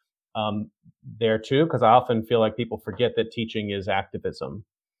there too, because I often feel like people forget that teaching is activism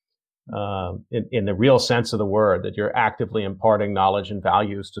in the real sense of the word, that you're actively imparting knowledge and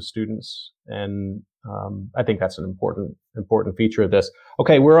values to students. And I think that's an important feature of this.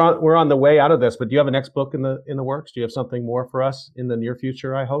 Okay, we're on the way out of this, but do you have a next book in the works? Do you have something more for us in the near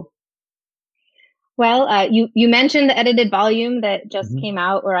future, I hope? Well, you mentioned the edited volume that just Mm-hmm. came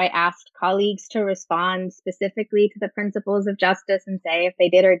out, where I asked colleagues to respond specifically to the principles of justice and say if they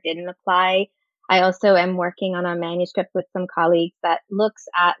did or didn't apply. I also am working on a manuscript with some colleagues that looks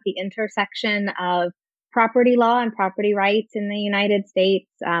at the intersection of property law and property rights in the United States,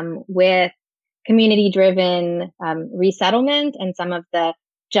 with community-driven resettlement and some of the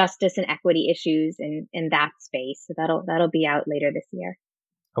justice and equity issues in that space. So that'll be out later this year.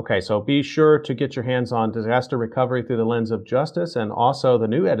 Okay, so be sure to get your hands on Disaster Recovery Through the Lens of Justice, and also the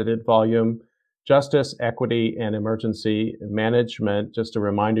new edited volume, Justice, Equity, and Emergency Management. Just a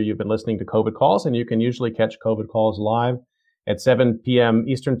reminder, you've been listening to COVID Calls, and you can usually catch COVID Calls live at 7 p.m.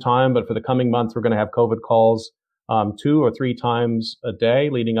 Eastern Time, but for the coming month, we're going to have COVID Calls 2 or 3 times a day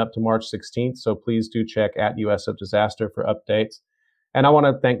leading up to March 16th, so please do check at US of Disaster for updates. And I want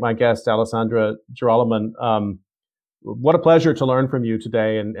to thank my guest, Alessandra Girolamo. What a pleasure to learn from you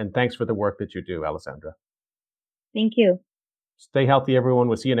today, and thanks for the work that you do, Alessandra. Thank you. Stay healthy, everyone.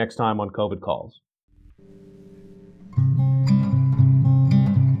 We'll see you next time on COVID Calls.